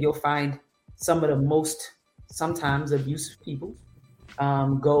said, you'll find some of the most sometimes abusive people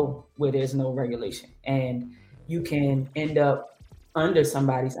go where there's no regulation, and you can end up under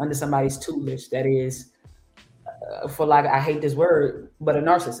somebody's tutelage that is, I hate this word, but a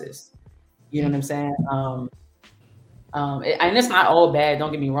narcissist. You know what I'm saying? And it's not all bad,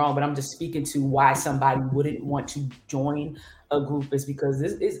 don't get me wrong, but I'm just speaking to why somebody wouldn't want to join a group is because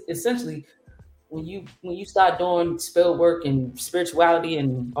this is essentially when you start doing spell work and spirituality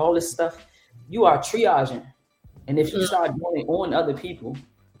and all this stuff, you are triaging. And if you start doing it on other people,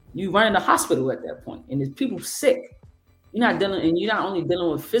 you run in the hospital at that point. And if people sick, you're not only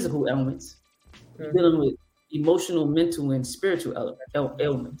dealing with physical ailments, you're dealing with emotional, mental, and spiritual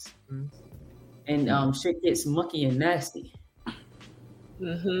ailments. And shit gets mucky and nasty.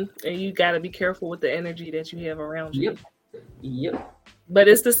 And you got to be careful with the energy that you have around you. Yep. But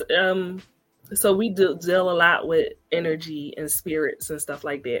it's this. So we deal a lot with energy and spirits and stuff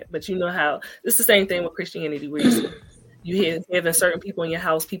like that. But you know how it's the same thing with Christianity, where you having certain people in your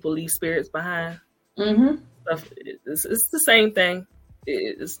house, people leave spirits behind. It's the same thing.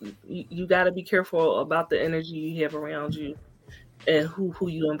 You got to be careful about the energy you have around you and who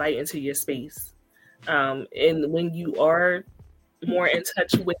you invite into your space. And when you are more in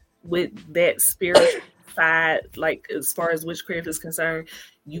touch with that spiritual side, like as far as witchcraft is concerned,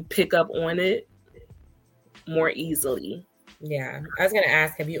 you pick up on it more easily. Yeah. I was going to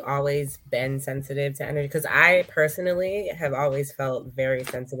ask, have you always been sensitive to energy? Because I personally have always felt very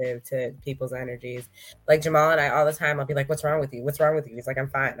sensitive to people's energies. Like Jamal and I all the time, I'll be like, what's wrong with you? What's wrong with you? He's like, I'm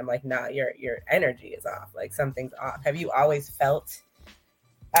fine. I'm like, nah, your energy is off. Like something's off. Have you always felt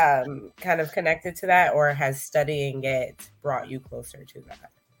kind of connected to that, or has studying it brought you closer to that?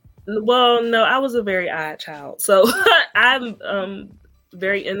 Well, no, I was a very odd child. So I'm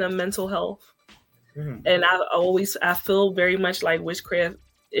very into mental health. Mm-hmm. And I feel very much like witchcraft,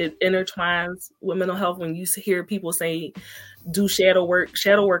 it intertwines with mental health. When you hear people say, do shadow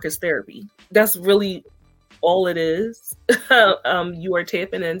work is therapy. That's really all it is. You are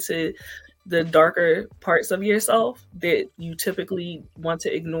tapping into the darker parts of yourself that you typically want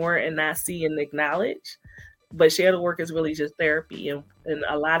to ignore and not see and acknowledge. But shadow work is really just therapy. And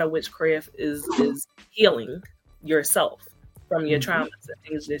a lot of witchcraft is healing yourself from your traumas and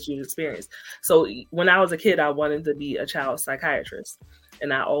things that you experienced. So when I was a kid, I wanted to be a child psychiatrist.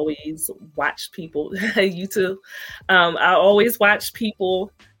 And I always watched people, you too. I always watched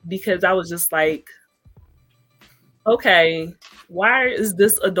people because I was just like, okay, why is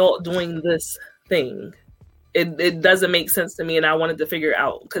this adult doing this thing? It doesn't make sense to me. And I wanted to figure it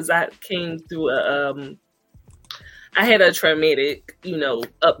out because I came through I had a traumatic,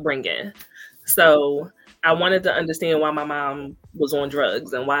 upbringing. So I wanted to understand why my mom was on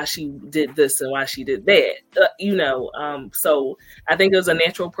drugs and why she did this and why she did that, so I think it was a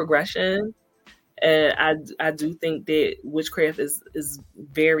natural progression. And I do think that witchcraft is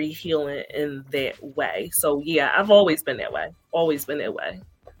very healing in that way. So yeah, I've always been that way.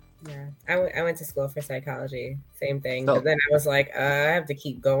 Yeah, I went to school for psychology, same thing. But then I was like, I have to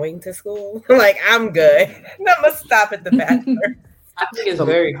keep going to school. Like, I'm good. I'm gonna stop at the bachelor. I think it's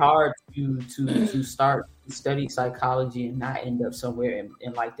very hard to start to study psychology and not end up somewhere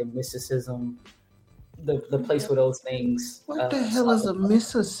in like the mysticism, the place where those things. What the hell is a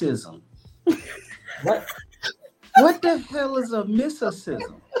mysticism? What? What the hell is a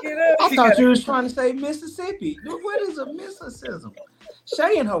mysticism? I thought you was trying to say Mississippi. What is a mysticism?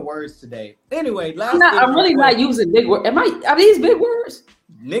 Shay and her words today. Anyway, I'm really not using big words. Are these big words?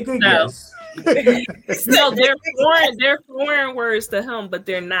 Nigga, no. Yes. No, they're foreign words to him, but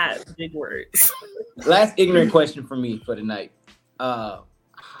they're not big words. Last ignorant question for me for tonight. How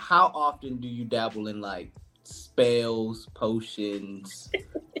often do you dabble in like spells, potions,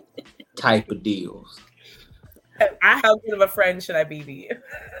 type of deals? How good of a friend should I be to you?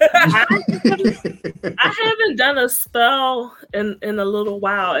 I haven't done a spell in a little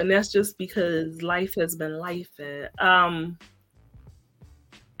while, and that's just because life has been lifing. I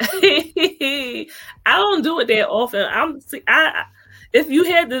don't do it that often. If you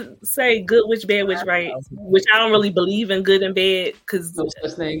had to say good witch, bad witch, right? Which I don't really believe in good and bad, because no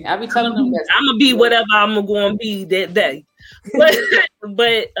such thing. I be telling them that I'm gonna be whatever I'm going to be that day. But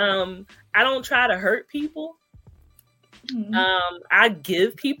I don't try to hurt people. I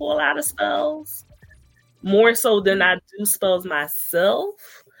give people a lot of spells, more so than I do spells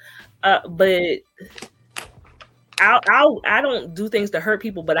myself. But I don't do things to hurt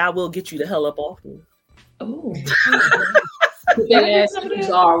people, but I will get you the hell up off me. Oh, put that ass in the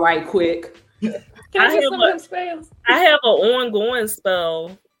jar right quick. I have an ongoing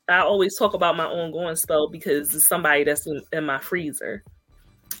spell. I always talk about my ongoing spell because it's somebody that's in my freezer.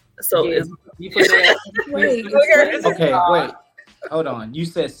 So yeah, you put that. Wait. Okay, wait. Hold on. You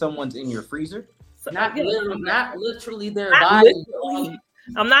said someone's in your freezer? Not literally their body.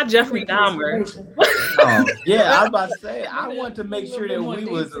 I'm not Jeffrey Dahmer. Yeah, I was about to say, I want to make sure that we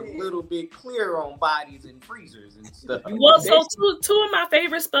was a little bit clear on bodies and freezers and stuff. Well, so two of my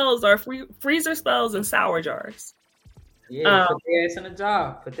favorite spells are freezer spells and sour jars. Yeah, put their ass in a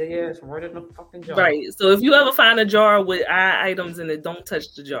jar. Put their ass right in the fucking jar. Right. So if you ever find a jar with items in it, don't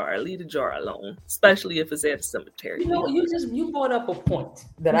touch the jar. Leave the jar alone, especially if it's at a cemetery. You brought up a point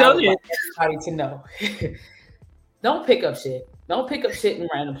that I would like everybody to know. Don't pick up shit. Don't pick up shit in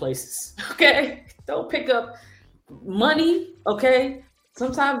random places. Okay? Don't pick up money. Okay?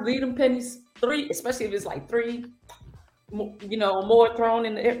 Sometimes leave them pennies 3, especially if it's like 3, more thrown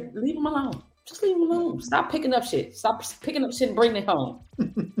in the air. Leave them alone. Just leave them alone. Stop picking up shit. Stop picking up shit and bring it home.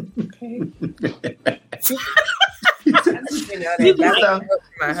 Okay. You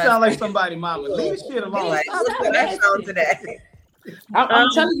sound like somebody, mama. Leave shit alone. Today. I'm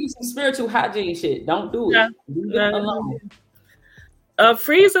telling you some spiritual hygiene shit. Don't do it. Leave it alone. A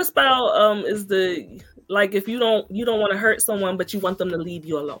freezer spell is if you don't want to hurt someone, but you want them to leave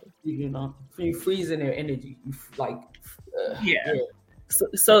you alone. You freezing their energy. Yeah.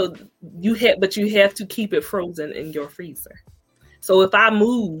 So you have to keep it frozen in your freezer. So if I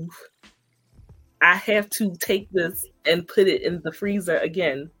move, I have to take this and put it in the freezer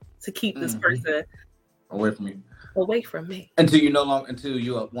again to keep this person away from you. Until you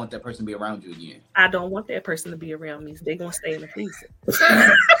want that person to be around you again. I don't want that person to be around me. So they're gonna stay in the freezer.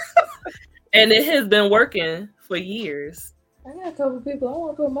 And it has been working for years. I got a couple people I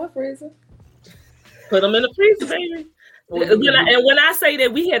want to put in my freezer. Put them in the freezer, baby. When I say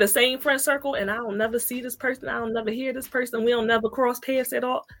that we had the same friend circle and I don't never see this person, I don't never hear this person, we don't never cross paths at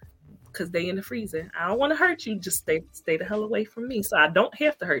all, because they in the freezer. I don't want to hurt you. Just stay the hell away from me, so I don't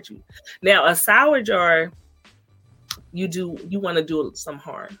have to hurt you. Now, a sour jar, you want to do some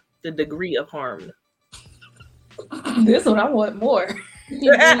harm, the degree of harm. This one I want more. Okay,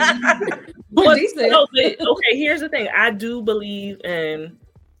 here's the thing. I do believe in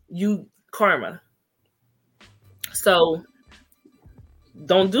karma. So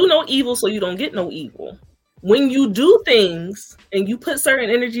don't do no evil so you don't get no evil. When you do things and you put certain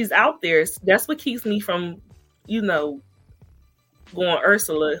energies out there, that's what keeps me from, going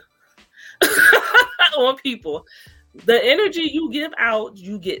Ursula on people. The energy you give out,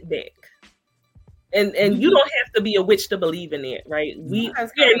 you get back. And you don't have to be a witch to believe in it, right?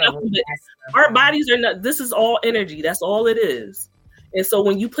 Our bodies are not, this is all energy. That's all it is. And so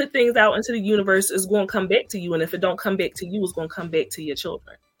when you put things out into the universe, it's going to come back to you. And if it don't come back to you, it's going to come back to your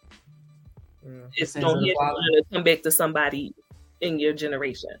children. It's going to come back to somebody in your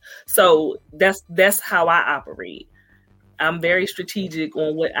generation. So that's how I operate. I'm very strategic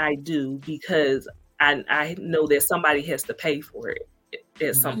on what I do because I know that somebody has to pay for it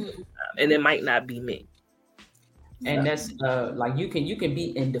at some point, and it might not be me. And that's like you can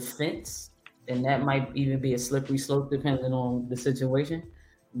be in defense, and that might even be a slippery slope depending on the situation.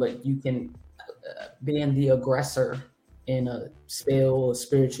 But you can being the aggressor in a spell or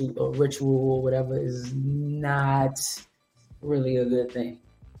spiritual or ritual or whatever is not really a good thing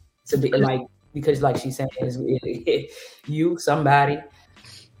to be like, because like she's saying, somebody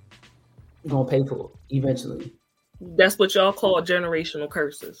gonna pay for it eventually. That's what y'all call generational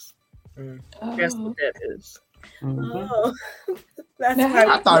curses. That's what that is. Oh, that's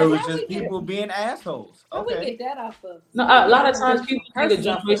I thought it was just people being assholes. Okay. We get that off of. No, a lot of times people think of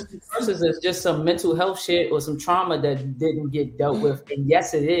generational curses as just some mental health shit or some trauma that didn't get dealt with. And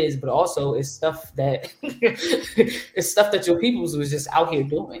yes, it is, but also it's stuff that your peoples was just out here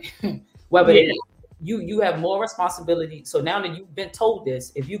doing. Whether you have more responsibility. So now that you've been told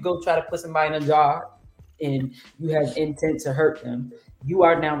this, if you go try to put somebody in a jar and you have intent to hurt them, you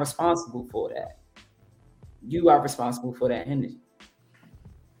are now responsible for that. You are responsible for that energy.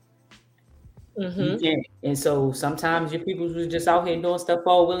 And so sometimes your people was just out here doing stuff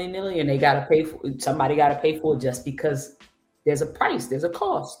all willy-nilly, and they gotta pay for it. Somebody gotta pay for it just because there's a price, there's a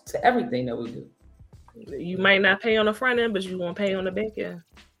cost to everything that we do. You might not pay on the front end, but you won't pay on the back end.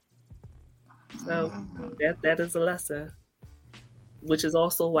 So that is a lesson, which is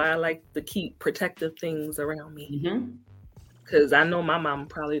also why I like to keep protective things around me. Because I know my mom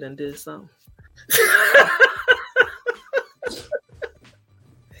probably done did something.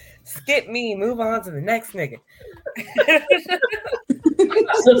 Skip me, move on to the next nigga.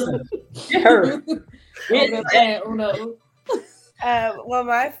 Well,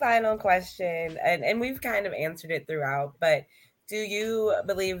 my final question, and we've kind of answered it throughout, but do you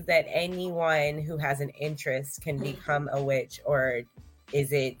believe that anyone who has an interest can become a witch, or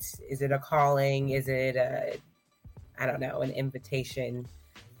is it a calling? Is it an invitation,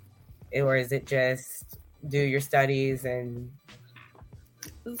 or is it just do your studies? And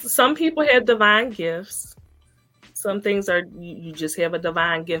some people have divine gifts. Some things are you just have a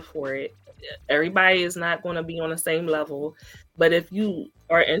divine gift for it. Everybody is not going to be on the same level, but if you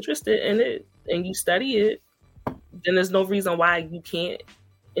are interested in it and you study it, then there's no reason why you can't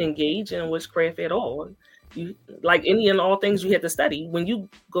engage in witchcraft at all. You, like any and all things, you have to study. When you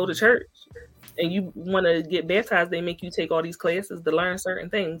go to church and you want to get baptized, they make you take all these classes to learn certain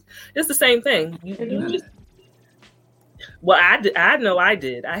things. It's the same thing. You just. Well, I know I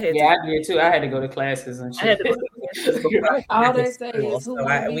did. I did too. I had to go to classes and shit. All they say is who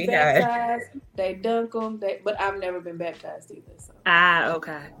want to be baptized, they dunk them. But I've never been baptized either. So.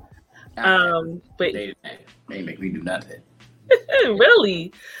 Okay. But they make me do nothing.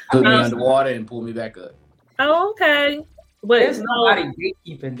 Really? Put me underwater and pull me back up. Oh, okay. But there's nobody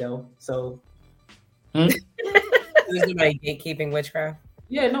gatekeeping though. So there's nobody gatekeeping witchcraft.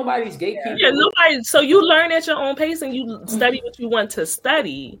 Yeah, nobody's gatekeeping. Yeah, nobody. So you learn at your own pace and you study what you want to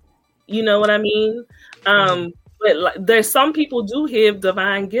study. You know what I mean? But there's some people do have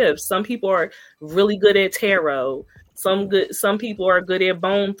divine gifts. Some people are really good at tarot. Some people are good at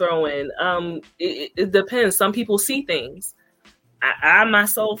bone throwing. It depends. Some people see things. I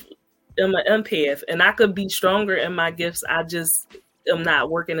myself am an empath, and I could be stronger in my gifts. I just am not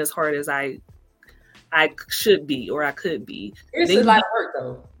working as hard as I should be or I could be. It's a lot of work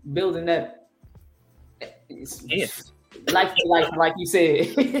though, building that. Like you said.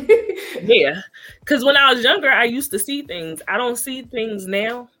 Yeah, because when I was younger, I used to see things. I don't see things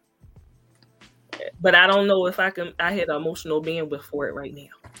now. but I don't know if I had an emotional bandwidth for it right now.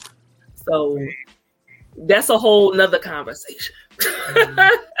 So that's a whole nother conversation.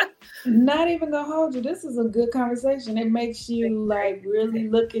 Not even gonna hold you. This is a good conversation. It makes you like really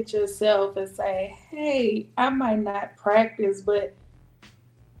look at yourself and say, hey, I might not practice, but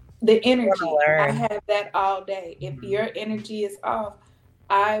the energy, I have that all day. If your energy is off,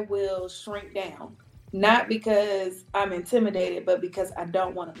 I will shrink down. Not because I'm intimidated, but because I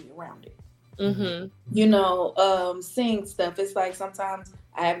don't want to be around it. Mm-hmm. You know, seeing stuff. It's like sometimes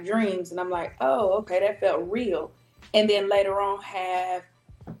I have dreams and I'm like, oh, okay, that felt real. And then later on have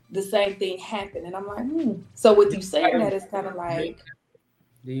the same thing happen. And I'm like, So with you saying that, it's kind of like,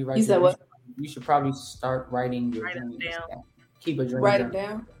 do you write? You said what? You should probably start writing your dreams down. Keep a dream. Write it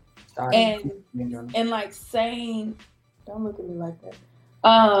down. And like saying, don't look at me like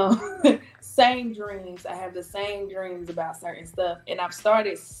that. Same dreams. I have the same dreams about certain stuff, and I've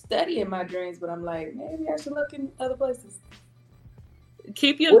started studying my dreams, but I'm like, maybe I should look in other places.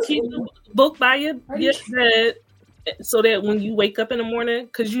 Keep the book by your bed so that when you wake up in the morning,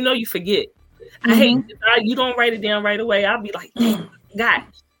 because you know you forget. I hate you don't write it down right away. I'll be like, God,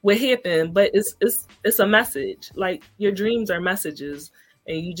 what happened? But it's a message. Like your dreams are messages.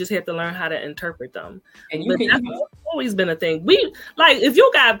 And you just have to learn how to interpret them. And that's always been a thing. We like if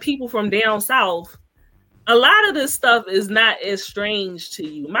you got people from down south, a lot of this stuff is not as strange to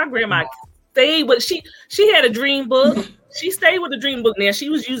you. My grandma stayed with she had a dream book. She stayed with the dream book. Now she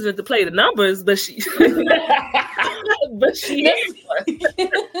was using it to play the numbers, but she I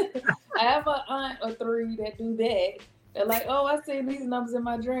have an aunt or three that do that. They're like, oh, I seen these numbers in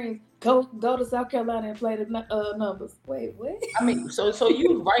my dreams. Go to South Carolina and play the numbers. Wait, what? I mean, so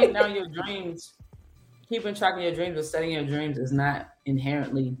you write down your dreams, keeping track of your dreams or studying your dreams is not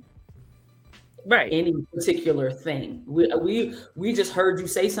inherently any particular thing. We just heard you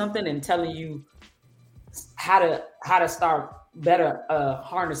say something and telling you how to start better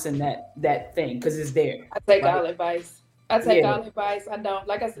harnessing that thing because it's there. I take all advice. I don't,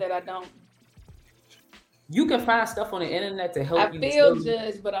 like I said, I don't. You can find stuff on the internet to help you. I feel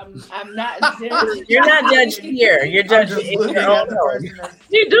judged, but I'm not judged. You're not judged here. You're judged in your own home.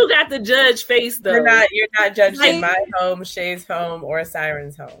 You do got the judge face though. You're not judged in my home, Shay's home, or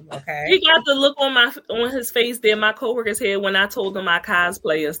Siren's home. Okay. He got the look on his face that my coworkers had when I told them I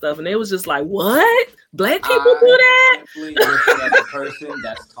cosplay and stuff, and they was just like, "What? Black people do that?" Simply listen at the person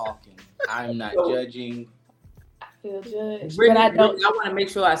that's talking. I'm not judging. I feel judged, but I don't. I want to make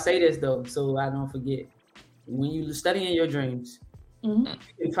sure I say this though, so I don't forget. When you studying your dreams, you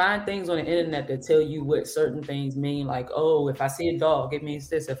can find things on the internet that tell you what certain things mean. Like, oh, if I see a dog, it means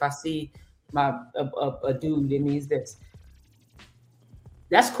this. If I see a dude, it means this.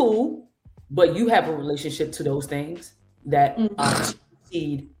 That's cool, but you have a relationship to those things that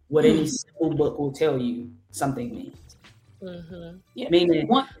exceed what any simple book will tell you something means. Mm-hmm. Yeah. Meaning,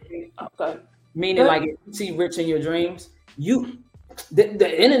 like if you see rich in your dreams,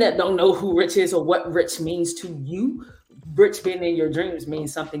 the internet don't know who rich is or what rich means to you. Rich being in your dreams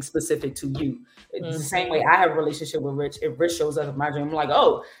means something specific to you. It's the same way I have a relationship with Rich. If Rich shows up in my dream, I'm like,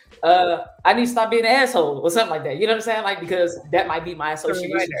 oh, I need to stop being an asshole or something like that. You know what I'm saying? Like, because that might be my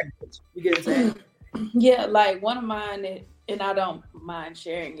association. You get what I'm saying? Yeah, like one of mine, and I don't mind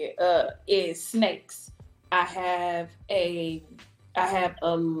sharing it, is snakes. I have a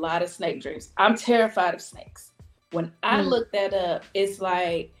lot of snake dreams. I'm terrified of snakes. When I look that up, it's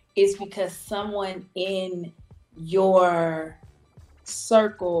like, it's because someone in your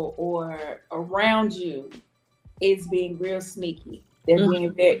circle or around you is being real sneaky. They're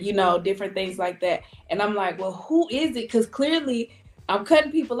being very, different things like that. And I'm like, well, who is it? Because clearly I'm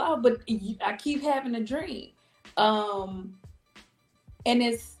cutting people out, but I keep having a dream. And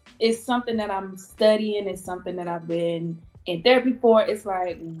it's something that I'm studying. It's something that I've been in therapy for. It's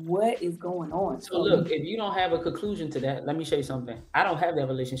like, what is going on? So look, if you don't have a conclusion to that, let me show you something. I don't have that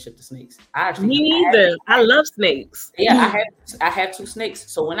relationship to snakes. Me neither. I love snakes. Yeah, I have two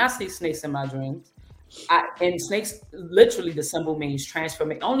snakes. So when I see snakes in my dreams, and snakes, literally the symbol means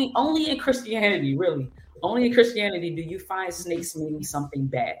transformation. Only in Christianity, really. Only in Christianity do you find snakes meaning something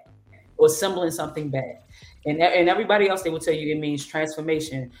bad or symboling something bad. And everybody else, they will tell you it means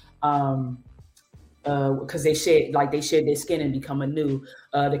transformation. Because they shed their skin and become anew.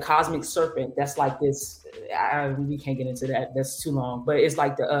 The cosmic serpent, that's like this. We can't get into that. That's too long. But it's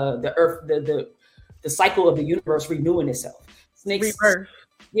like the earth, the cycle of the universe renewing itself. Snakes, rebirth.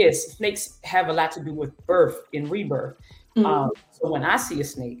 Yes, snakes have a lot to do with birth and rebirth. So when I see a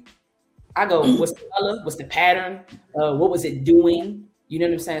snake, I go, what's the color? What's the pattern? What was it doing? You know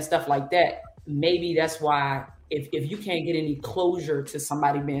what I'm saying? Stuff like that. Maybe that's why if you can't get any closure to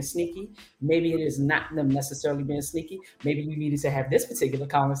somebody being sneaky, maybe it is not them necessarily being sneaky. Maybe you needed to have this particular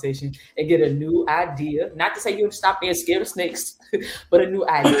conversation and get a new idea. Not to say you would stop being scared of snakes, but a new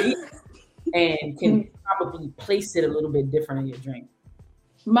idea, and can probably place it a little bit different in your dream.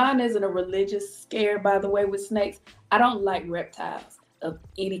 Mine isn't a religious scare, by the way, with snakes. I don't like reptiles of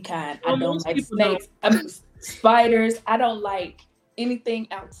any kind. I don't like snakes. Spiders. I don't like anything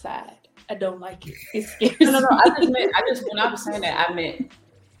outside. I don't like it. It scares me. No. I just when I was saying that, I meant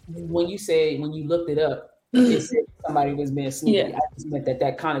when you looked it up, it said somebody was being sneaky. Yeah. I just meant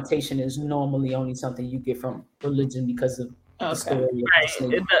that connotation is normally only something you get from religion because of the story.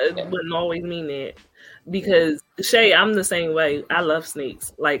 Right. It wouldn't always mean that. Because Shay, I'm the same way. I love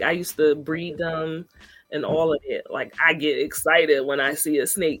snakes. Like I used to breed them and all of it. Like I get excited when I see a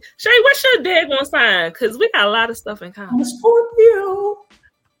snake. Shay, what's your daggone sign? Because we got a lot of stuff in common. Scorpio.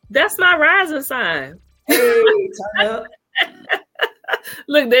 That's my rising sign. Hey, turn up.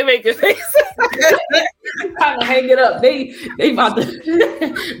 Look, they make a face. Trying to hang it up. They about to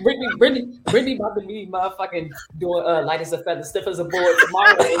Brittany about to be motherfucking doing light as a feather, stiff as a board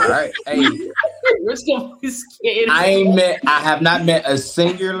tomorrow. All right, hey. We're still scared. I have not met a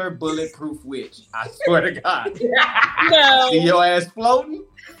singular bulletproof witch. I swear to God. No. See your ass floating?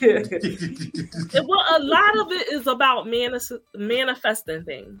 Well, a lot of it is about manifesting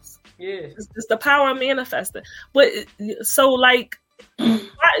things. Yeah, it's the power of manifesting. But so, like,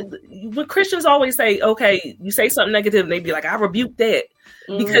 when Christians always say, "Okay, you say something negative," and they be like, "I rebuke that,"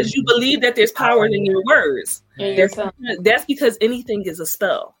 because you believe that there's power in your words. That's because anything is a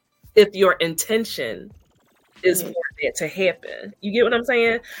spell if your intention is for that to happen. You get what I'm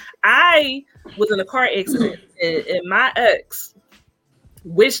saying? I was in a car accident, and my ex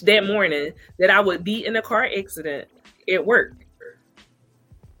wished that morning that I would be in a car accident at work.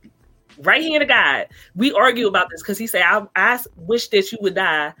 Right hand of God. We argue about this because he said, I wish that you would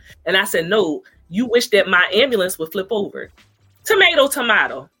die. And I said, no, you wish that my ambulance would flip over. Tomato,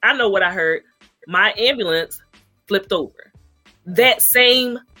 tomato. I know what I heard. My ambulance flipped over. That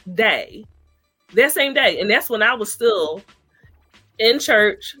same day. And that's when I was still in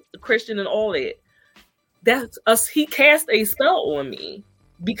church, Christian and all that. That's us. He cast a spell on me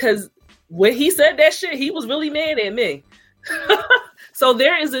because when he said that shit, he was really mad at me. So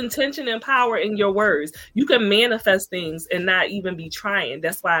there is intention and power in your words. You can manifest things and not even be trying.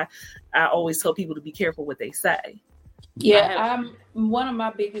 That's why I always tell people to be careful what they say. Yeah, one of my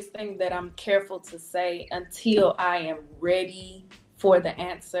biggest things that I'm careful to say until I am ready for the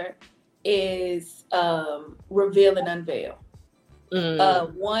answer is reveal and unveil.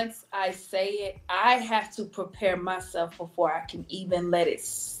 Once I say it, I have to prepare myself before I can even let it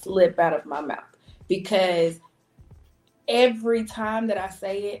slip out of my mouth. Because every time that I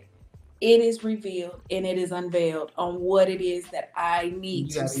say it, it is revealed and it is unveiled on what it is that I need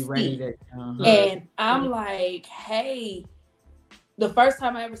to speak. And I'm like, hey, the first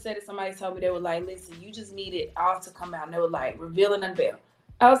time I ever said it, somebody told me, they were like, listen, you just need it all to come out. And they were like, reveal and unveil.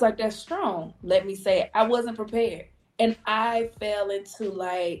 I was like, that's strong. Let me say it. I wasn't prepared. And I fell into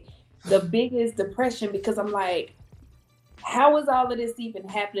like the biggest depression because I'm like, how is all of this even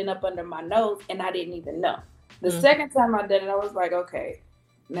happening up under my nose? And I didn't even know. The second time I did it, I was like, okay,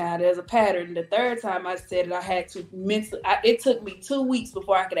 now there's a pattern. The third time I said it, I had to mentally, it took me 2 weeks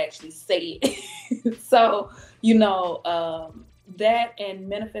before I could actually say it. So, that and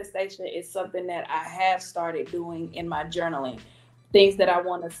manifestation is something that I have started doing in my journaling. Things that I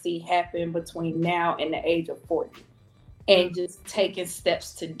want to see happen between now and the age of 40. And just taking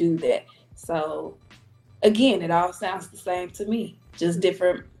steps to do that. So, again, it all sounds the same to me. Just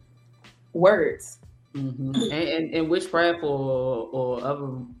different words. Mm-hmm. And witchcraft or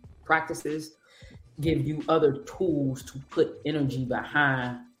other practices give you other tools to put energy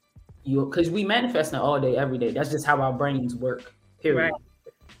behind you, because we manifest all day, every day. That's just how our brains work, period. Right.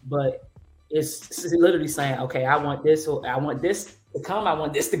 But it's literally saying, okay, I want this, or I want this to come, I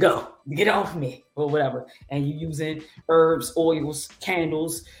want this to go, get off me, or whatever. And you're using herbs, oils,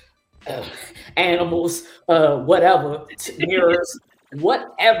 candles, animals, whatever, mirrors,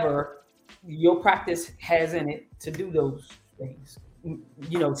 whatever your practice has in it to do those things.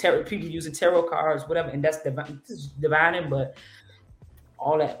 People using tarot cards, whatever, and that's divining, but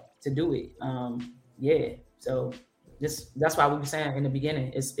all that to do it. So that's why we were saying in the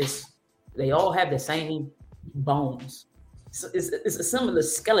beginning, it's they all have the same bones. It's a similar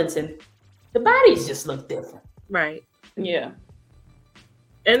skeleton. The bodies just look different. Right. Yeah.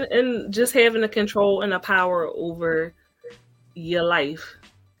 And just having the control and the power over your life.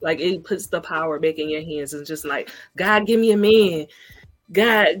 Like, it puts the power back in your hands. It's just like, God, give me a man.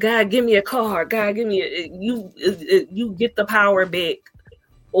 God, give me a car. God, give me you get the power back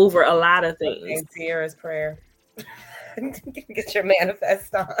over a lot of things. And Sierra's prayer. Get your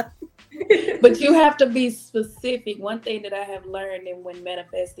manifest on. But you have to be specific. One thing that I have learned when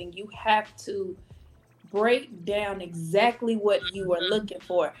manifesting, you have to break down exactly what you are looking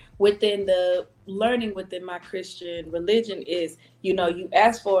for. Within the learning within my Christian religion is, you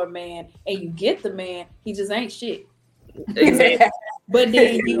ask for a man and you get the man, he just ain't shit. But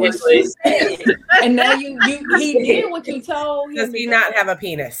then and now he did what you told him. Does he not have a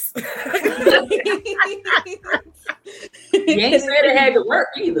penis? He ain't said it had to work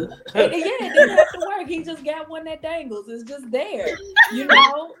either. Yeah, it didn't have to work. He just got one that dangles. It's just there.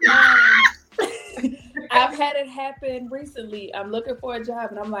 I've had it happen recently. I'm looking for a job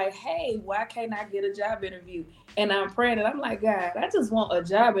and I'm like, hey, why can't I get a job interview? And I'm praying and I'm like, God, I just want a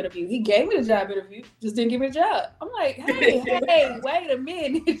job interview. He gave me the job interview, just didn't give me a job. I'm like, hey, wait a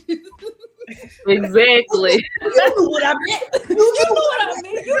minute. Exactly. You knew what I meant. You know what I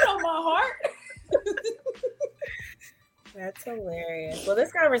mean. You know my heart. That's hilarious. Well,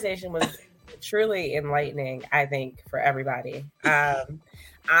 this conversation was truly enlightening, I think, for everybody.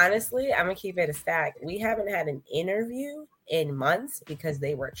 Honestly, I'm going to keep it a stack. We haven't had an interview in months because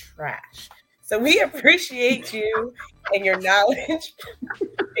they were trash. So we appreciate you and your knowledge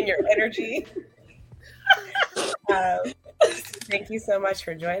and your energy. Thank you so much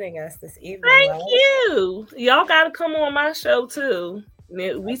for joining us this evening. Thank you. Y'all got to come on my show, too.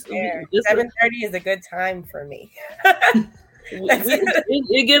 7:30 is a good time for me.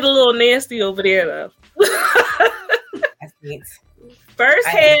 It get a little nasty over there, though. That's neat. First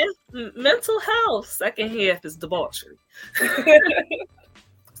half, mental health. Second half is debauchery.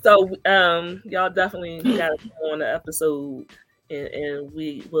 So, y'all definitely got to go on the episode, and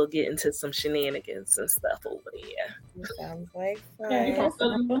we will get into some shenanigans and stuff over there. Sounds like fun.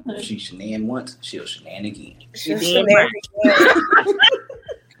 If she shenan once, she'll shenan again.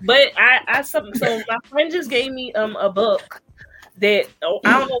 But so my friend just gave me a book that I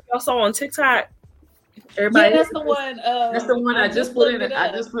don't know if y'all saw on TikTok. Everybody, that's the one. That's the one I just put in.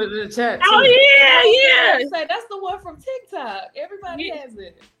 I just put it in the chat. Oh yeah. That's the one from TikTok. Everybody has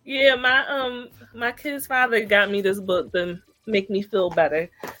it. Yeah, my kid's father got me this book to make me feel better,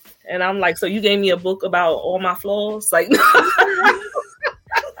 and I'm like, so you gave me a book about all my flaws? Like, I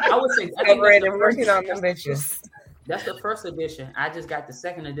would say I'm working on the bitches. That's the first edition. I just got the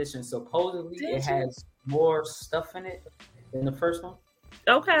second edition. Supposedly, it has more stuff in it than the first one.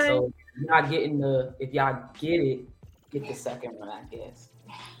 Okay. So you're not getting if y'all get the second one, I guess.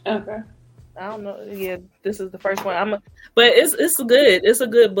 Okay. I don't know. Yeah, this is the first one. But it's good. It's a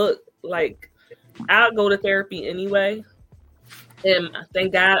good book. Like, I'll go to therapy anyway. And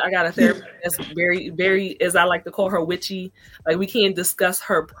thank God I got a therapist that's very, very, as I like to call her, witchy. Like, we can't discuss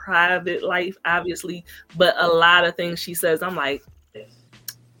her private life, obviously, but a lot of things she says, I'm like,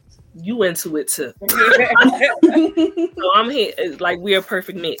 you into it too. So I'm here, like, we're a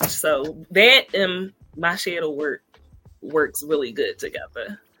perfect match. So that and my shadow works really good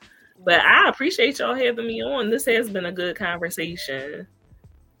together. But I appreciate y'all having me on. This has been a good conversation.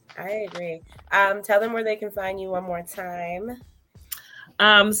 I agree. Tell them where they can find you one more time.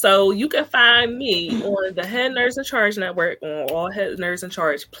 So you can find me on the Head Nerds in Charge Network on all Head Nerds in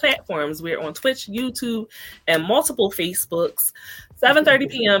Charge platforms. We're on Twitch, YouTube, and multiple Facebooks. 7:30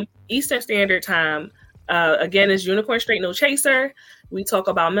 p.m. Eastern Standard Time. Again, it's Unicorn Straight No Chaser. We talk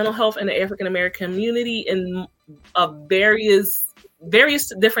about mental health in the African American community in various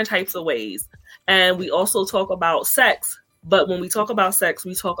different types of ways. And we also talk about sex. But when we talk about sex,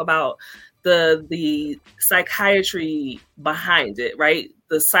 we talk about the psychiatry behind it, right?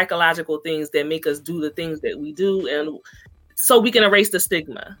 The psychological things that make us do the things that we do, and so we can erase the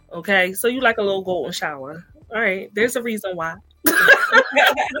stigma. Okay, so you like a little golden shower. All right, there's a reason why.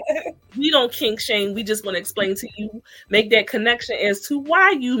 We don't kink shame. We just want to explain to you, make that connection as to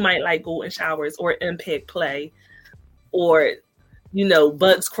why you might like golden showers or impact play, or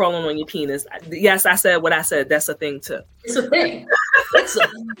bugs crawling on your penis. Yes, I said what I said. That's a thing too. It's a thing. It's a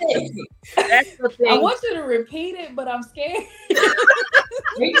thing. That's the thing. I want you to repeat it, but I'm scared.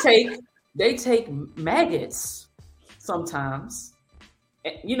 They take maggots sometimes.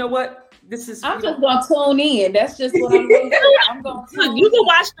 And you know what? I'm just gonna tune in. That's just what I'm gonna do. I'm gonna tune You can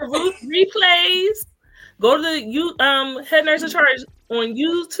watch the replays. Go to the Head Nerds in Charge on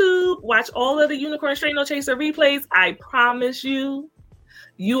YouTube. Watch all of the Unicorn Straight No Chaser replays. I promise you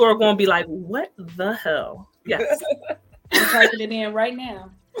are going to be like, what the hell? Yes. I'm typing it in right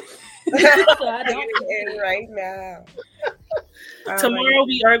now. Right now. Tomorrow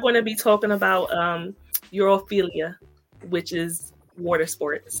we are going to be talking about urophilia, which is Water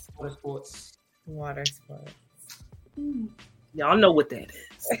sports. Water sports. Water sports. Y'all know what that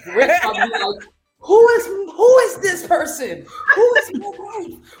is. Rich probably like, who is this person? Who is my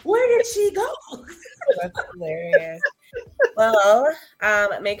wife? Where did she go? That's hilarious. Well,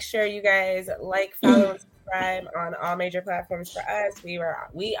 make sure you guys like, follow, and subscribe on all major platforms for us. We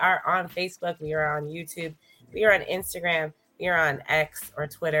are on Facebook. We are on YouTube. We are on Instagram. We are on X or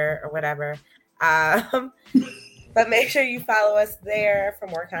Twitter or whatever. But make sure you follow us there for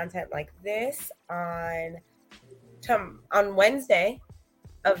more content like this. On Wednesday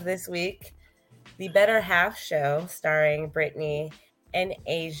of this week, the Better Half show starring Brittany and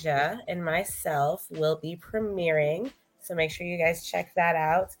Asia and myself will be premiering. So make sure you guys check that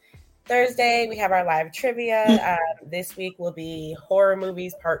out. Thursday, we have our live trivia. This week will be horror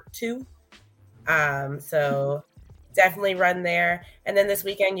movies part 2. So definitely run there. And then this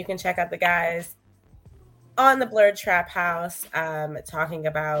weekend, you can check out the guys on the Blurred Trap House talking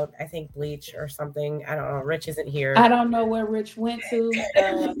about, I think, Bleach or something. I don't know. Rich isn't here. I don't know where Rich went to.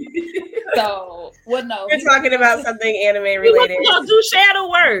 No. We're talking about something anime related. He went to go do shadow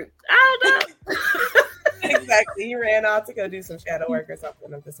work. I don't know. Exactly. He ran off to go do some shadow work or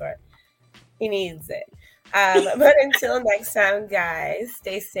something of the sort. He needs it. But until next time, guys,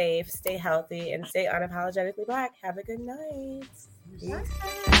 stay safe, stay healthy, and stay unapologetically Black. Have a good night.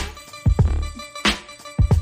 Peace.